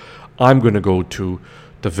place I'm going to go to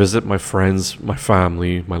visit my friends, my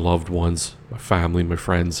family, my loved ones, my family, my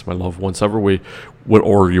friends, my loved ones, however way, what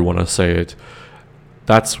order you want to say it.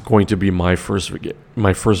 That's going to be my first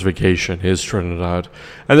vacation is Trinidad.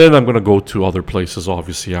 And then I'm going to go to other places,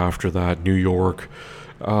 obviously, after that. New York,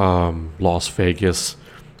 Las Vegas,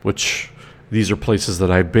 which these are places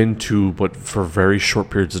that I've been to, but for very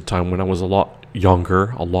short periods of time when I was a lot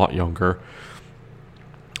younger.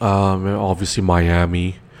 Obviously,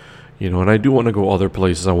 Miami. And I do want to go other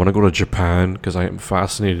places. I want to go to Japan because I am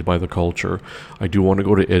fascinated by the culture. I do want to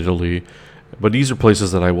go to Italy. But these are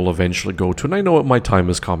places that I will eventually go to. And I know what my time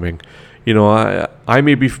is coming. I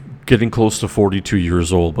may be getting close to 42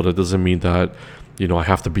 years old, but it doesn't mean that, I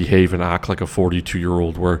have to behave and act like a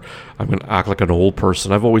 42-year-old where I'm going to act like an old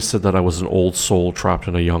person. I've always said that I was an old soul trapped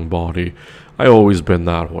in a young body. I've always been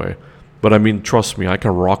that way. But trust me, I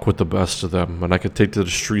can rock with the best of them. And I can take to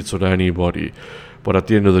the streets with anybody. But at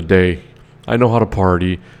the end of the day, I know how to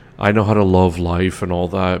party. I know how to love life and all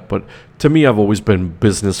that. But to me, I've always been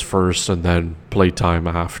business first and then playtime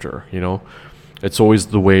after, It's always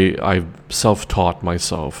the way I've self-taught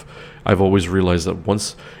myself. I've always realized that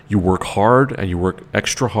once you work hard and you work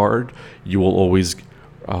extra hard, you will always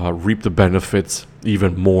reap the benefits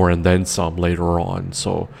even more and then some later on.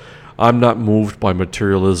 So I'm not moved by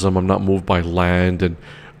materialism. I'm not moved by land and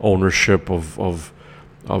ownership of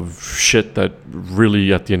shit that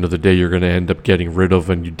really at the end of the day you're going to end up getting rid of,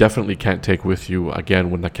 and you definitely can't take with you again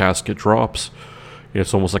when the casket drops.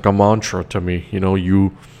 It's almost like a mantra to me.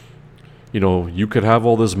 You could have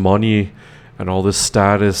all this money and all this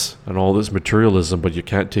status and all this materialism, but you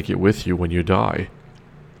can't take it with you when you die.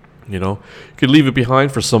 You could leave it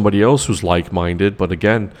behind for somebody else who's like-minded, but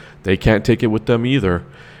again, they can't take it with them either.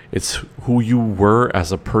 It's who you were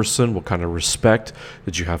as a person, what kind of respect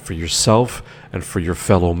that you have for yourself and for your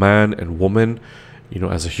fellow man and woman.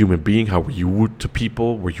 As a human being, how were you to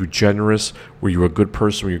people? Were you generous? Were you a good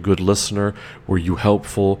person? Were you a good listener? Were you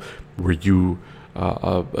helpful? Were you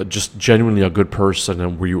just genuinely a good person?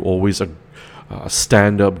 And were you always a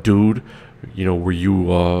stand-up dude? Were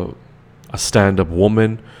you a stand-up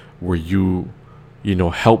woman? Were you,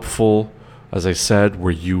 helpful? As I said,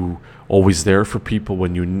 were you always there for people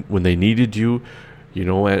when they needed you?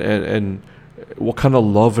 And what kind of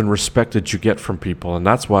love and respect did you get from people? And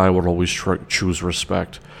that's why I would always choose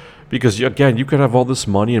respect. Because, again, you could have all this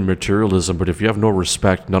money and materialism, but if you have no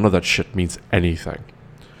respect, none of that shit means anything.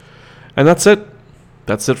 And that's it.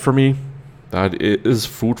 That's it for me. That is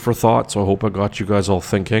food for thought, so I hope I got you guys all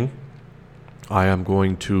thinking. I am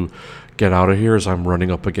going to get out of here as I'm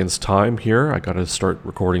running up against time here. I got to start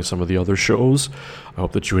recording some of the other shows. I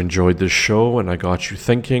hope that you enjoyed this show and I got you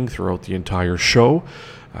thinking throughout the entire show.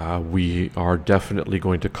 We are definitely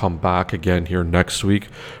going to come back again here next week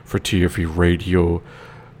for TFE Radio,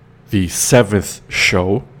 the 7th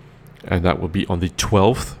show, and that will be on the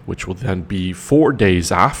 12th, which will then be 4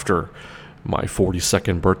 days after my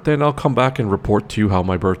 42nd birthday, and I'll come back and report to you how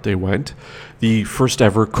my birthday went. The first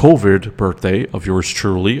ever COVID birthday of yours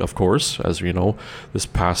truly, of course. As you know, this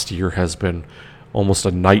past year has been almost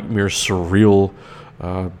a nightmare, surreal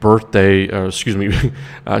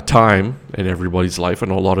time in everybody's life. I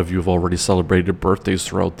know a lot of you have already celebrated birthdays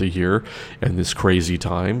throughout the year in this crazy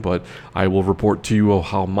time, but I will report to you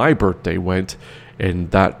how my birthday went, and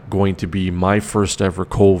that going to be my first ever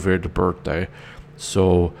COVID birthday.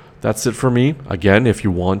 So that's it for me. Again, if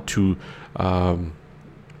you want to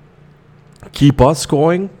keep us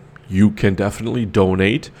going, you can definitely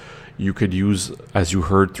donate. You could use, as you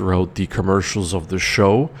heard throughout the commercials of the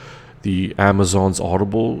show, the Amazon's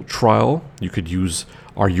Audible trial. You could use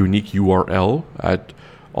our unique URL at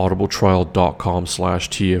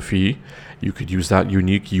audibletrial.com/TFE. You could use that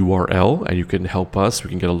unique URL and you can help us. We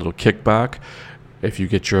can get a little kickback if you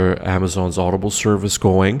get your Amazon's Audible service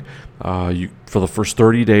going. For the first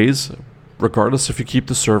 30 days, regardless if you keep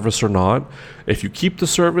the service or not. If you keep the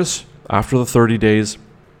service, after the 30 days,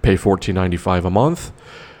 pay $14.95 a month.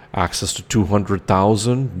 Access to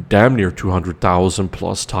 200,000, damn near 200,000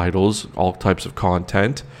 plus titles, all types of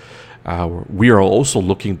content. We are also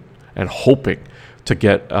looking and hoping to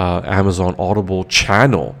get Amazon Audible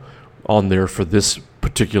channel on there for this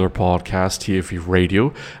particular podcast, TFE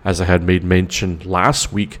Radio. As I had made mention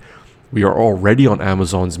last week, we are already on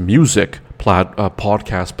Amazon's music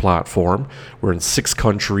podcast platform. We're in 6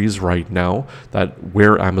 countries right now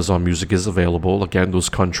where Amazon Music is available. Again, those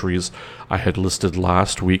countries I had listed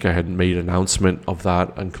last week. I had made an announcement of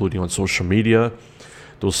that, including on social media.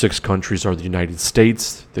 Those 6 countries are the United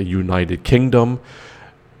States, the United Kingdom,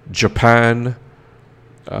 Japan,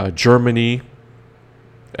 Germany,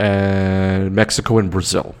 and Mexico and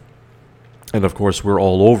Brazil. And of course, we're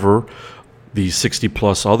all over the 60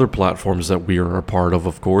 plus other platforms that we are a part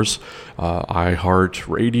of course.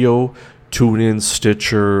 iHeartRadio, TuneIn,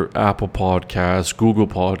 Stitcher, Apple Podcasts, Google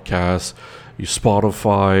Podcasts,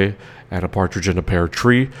 Spotify, and A Partridge in a Pear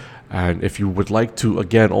Tree. And if you would like to,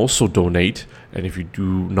 again, also donate, and if you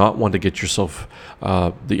do not want to get yourself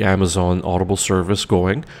the Amazon Audible service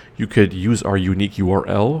going, you could use our unique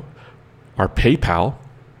URL, our PayPal,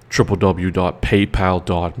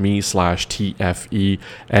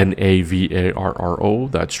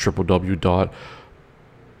 www.paypal.me/TFENAVARRO. That's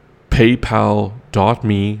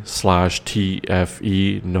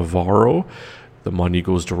www.paypal.me/TFENavarro. The money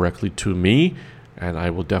goes directly to me, and I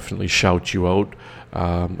will definitely shout you out.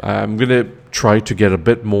 I'm going to try to get a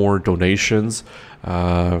bit more donations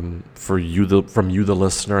from you, the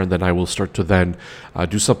listener, and then I will start to then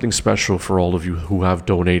do something special for all of you who have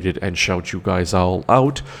donated and shout you guys all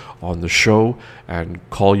out on the show and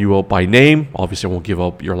call you out by name. Obviously, I won't give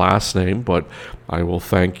up your last name, but I will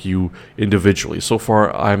thank you individually. So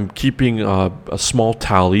far, I'm keeping a small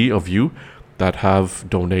tally of you that have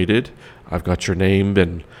donated. I've got your name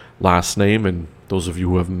and last name, and those of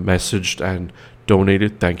you who have messaged and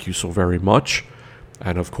donated, thank you so very much.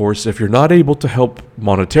 And of course, if you're not able to help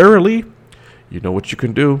monetarily, you know what you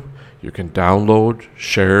can do. You can download,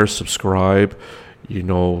 share, subscribe,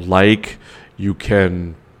 like. You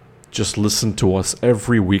can just listen to us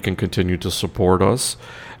every week and continue to support us.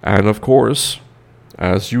 And of course,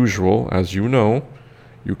 as usual, as you know,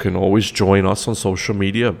 you can always join us on social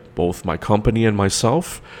media, both my company and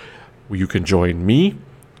myself. You can join me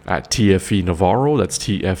at TFE Navarro, that's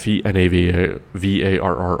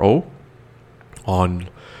TFENAVARRO, on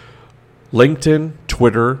LinkedIn,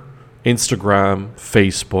 Twitter, Instagram,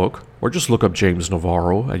 Facebook, or just look up James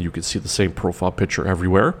Navarro and you can see the same profile picture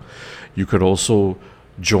everywhere. You could also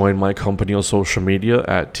join my company on social media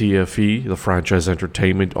at TFE, the Franchise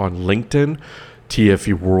Entertainment, on LinkedIn,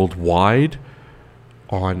 TFE Worldwide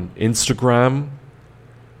on Instagram,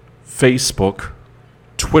 Facebook,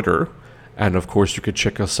 Twitter, and of course you could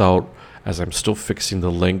check us out as I'm still fixing the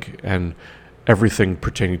link and everything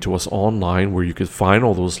pertaining to us online, where you could find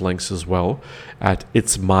all those links as well at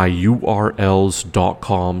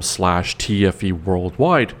itsmyurls.com/TFE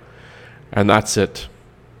worldwide. And that's it.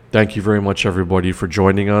 Thank you very much, everybody, for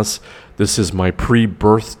joining us. This is my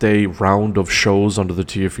pre-birthday round of shows under the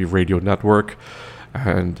TFE Radio Network.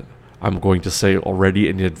 And I'm going to say already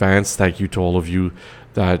in advance, thank you to all of you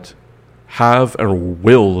that have and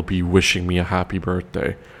will be wishing me a happy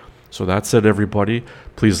birthday. So that's it, everybody.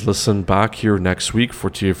 Please listen back here next week for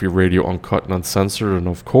TFE Radio Uncut and Uncensored. And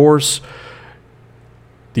of course,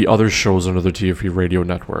 the other shows under the TFE Radio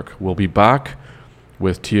Network. We'll be back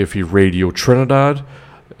with TFE Radio Trinidad.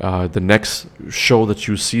 The next show that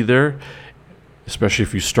you see there, especially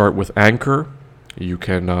if you start with Anchor, you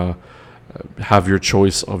can have your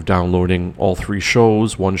choice of downloading all 3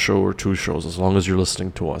 shows, 1 show or 2 shows, as long as you're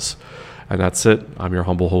listening to us. And that's it. I'm your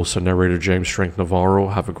humble host and narrator, James Strength Navarro.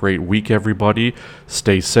 Have a great week, everybody.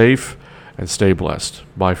 Stay safe and stay blessed.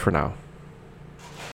 Bye for now.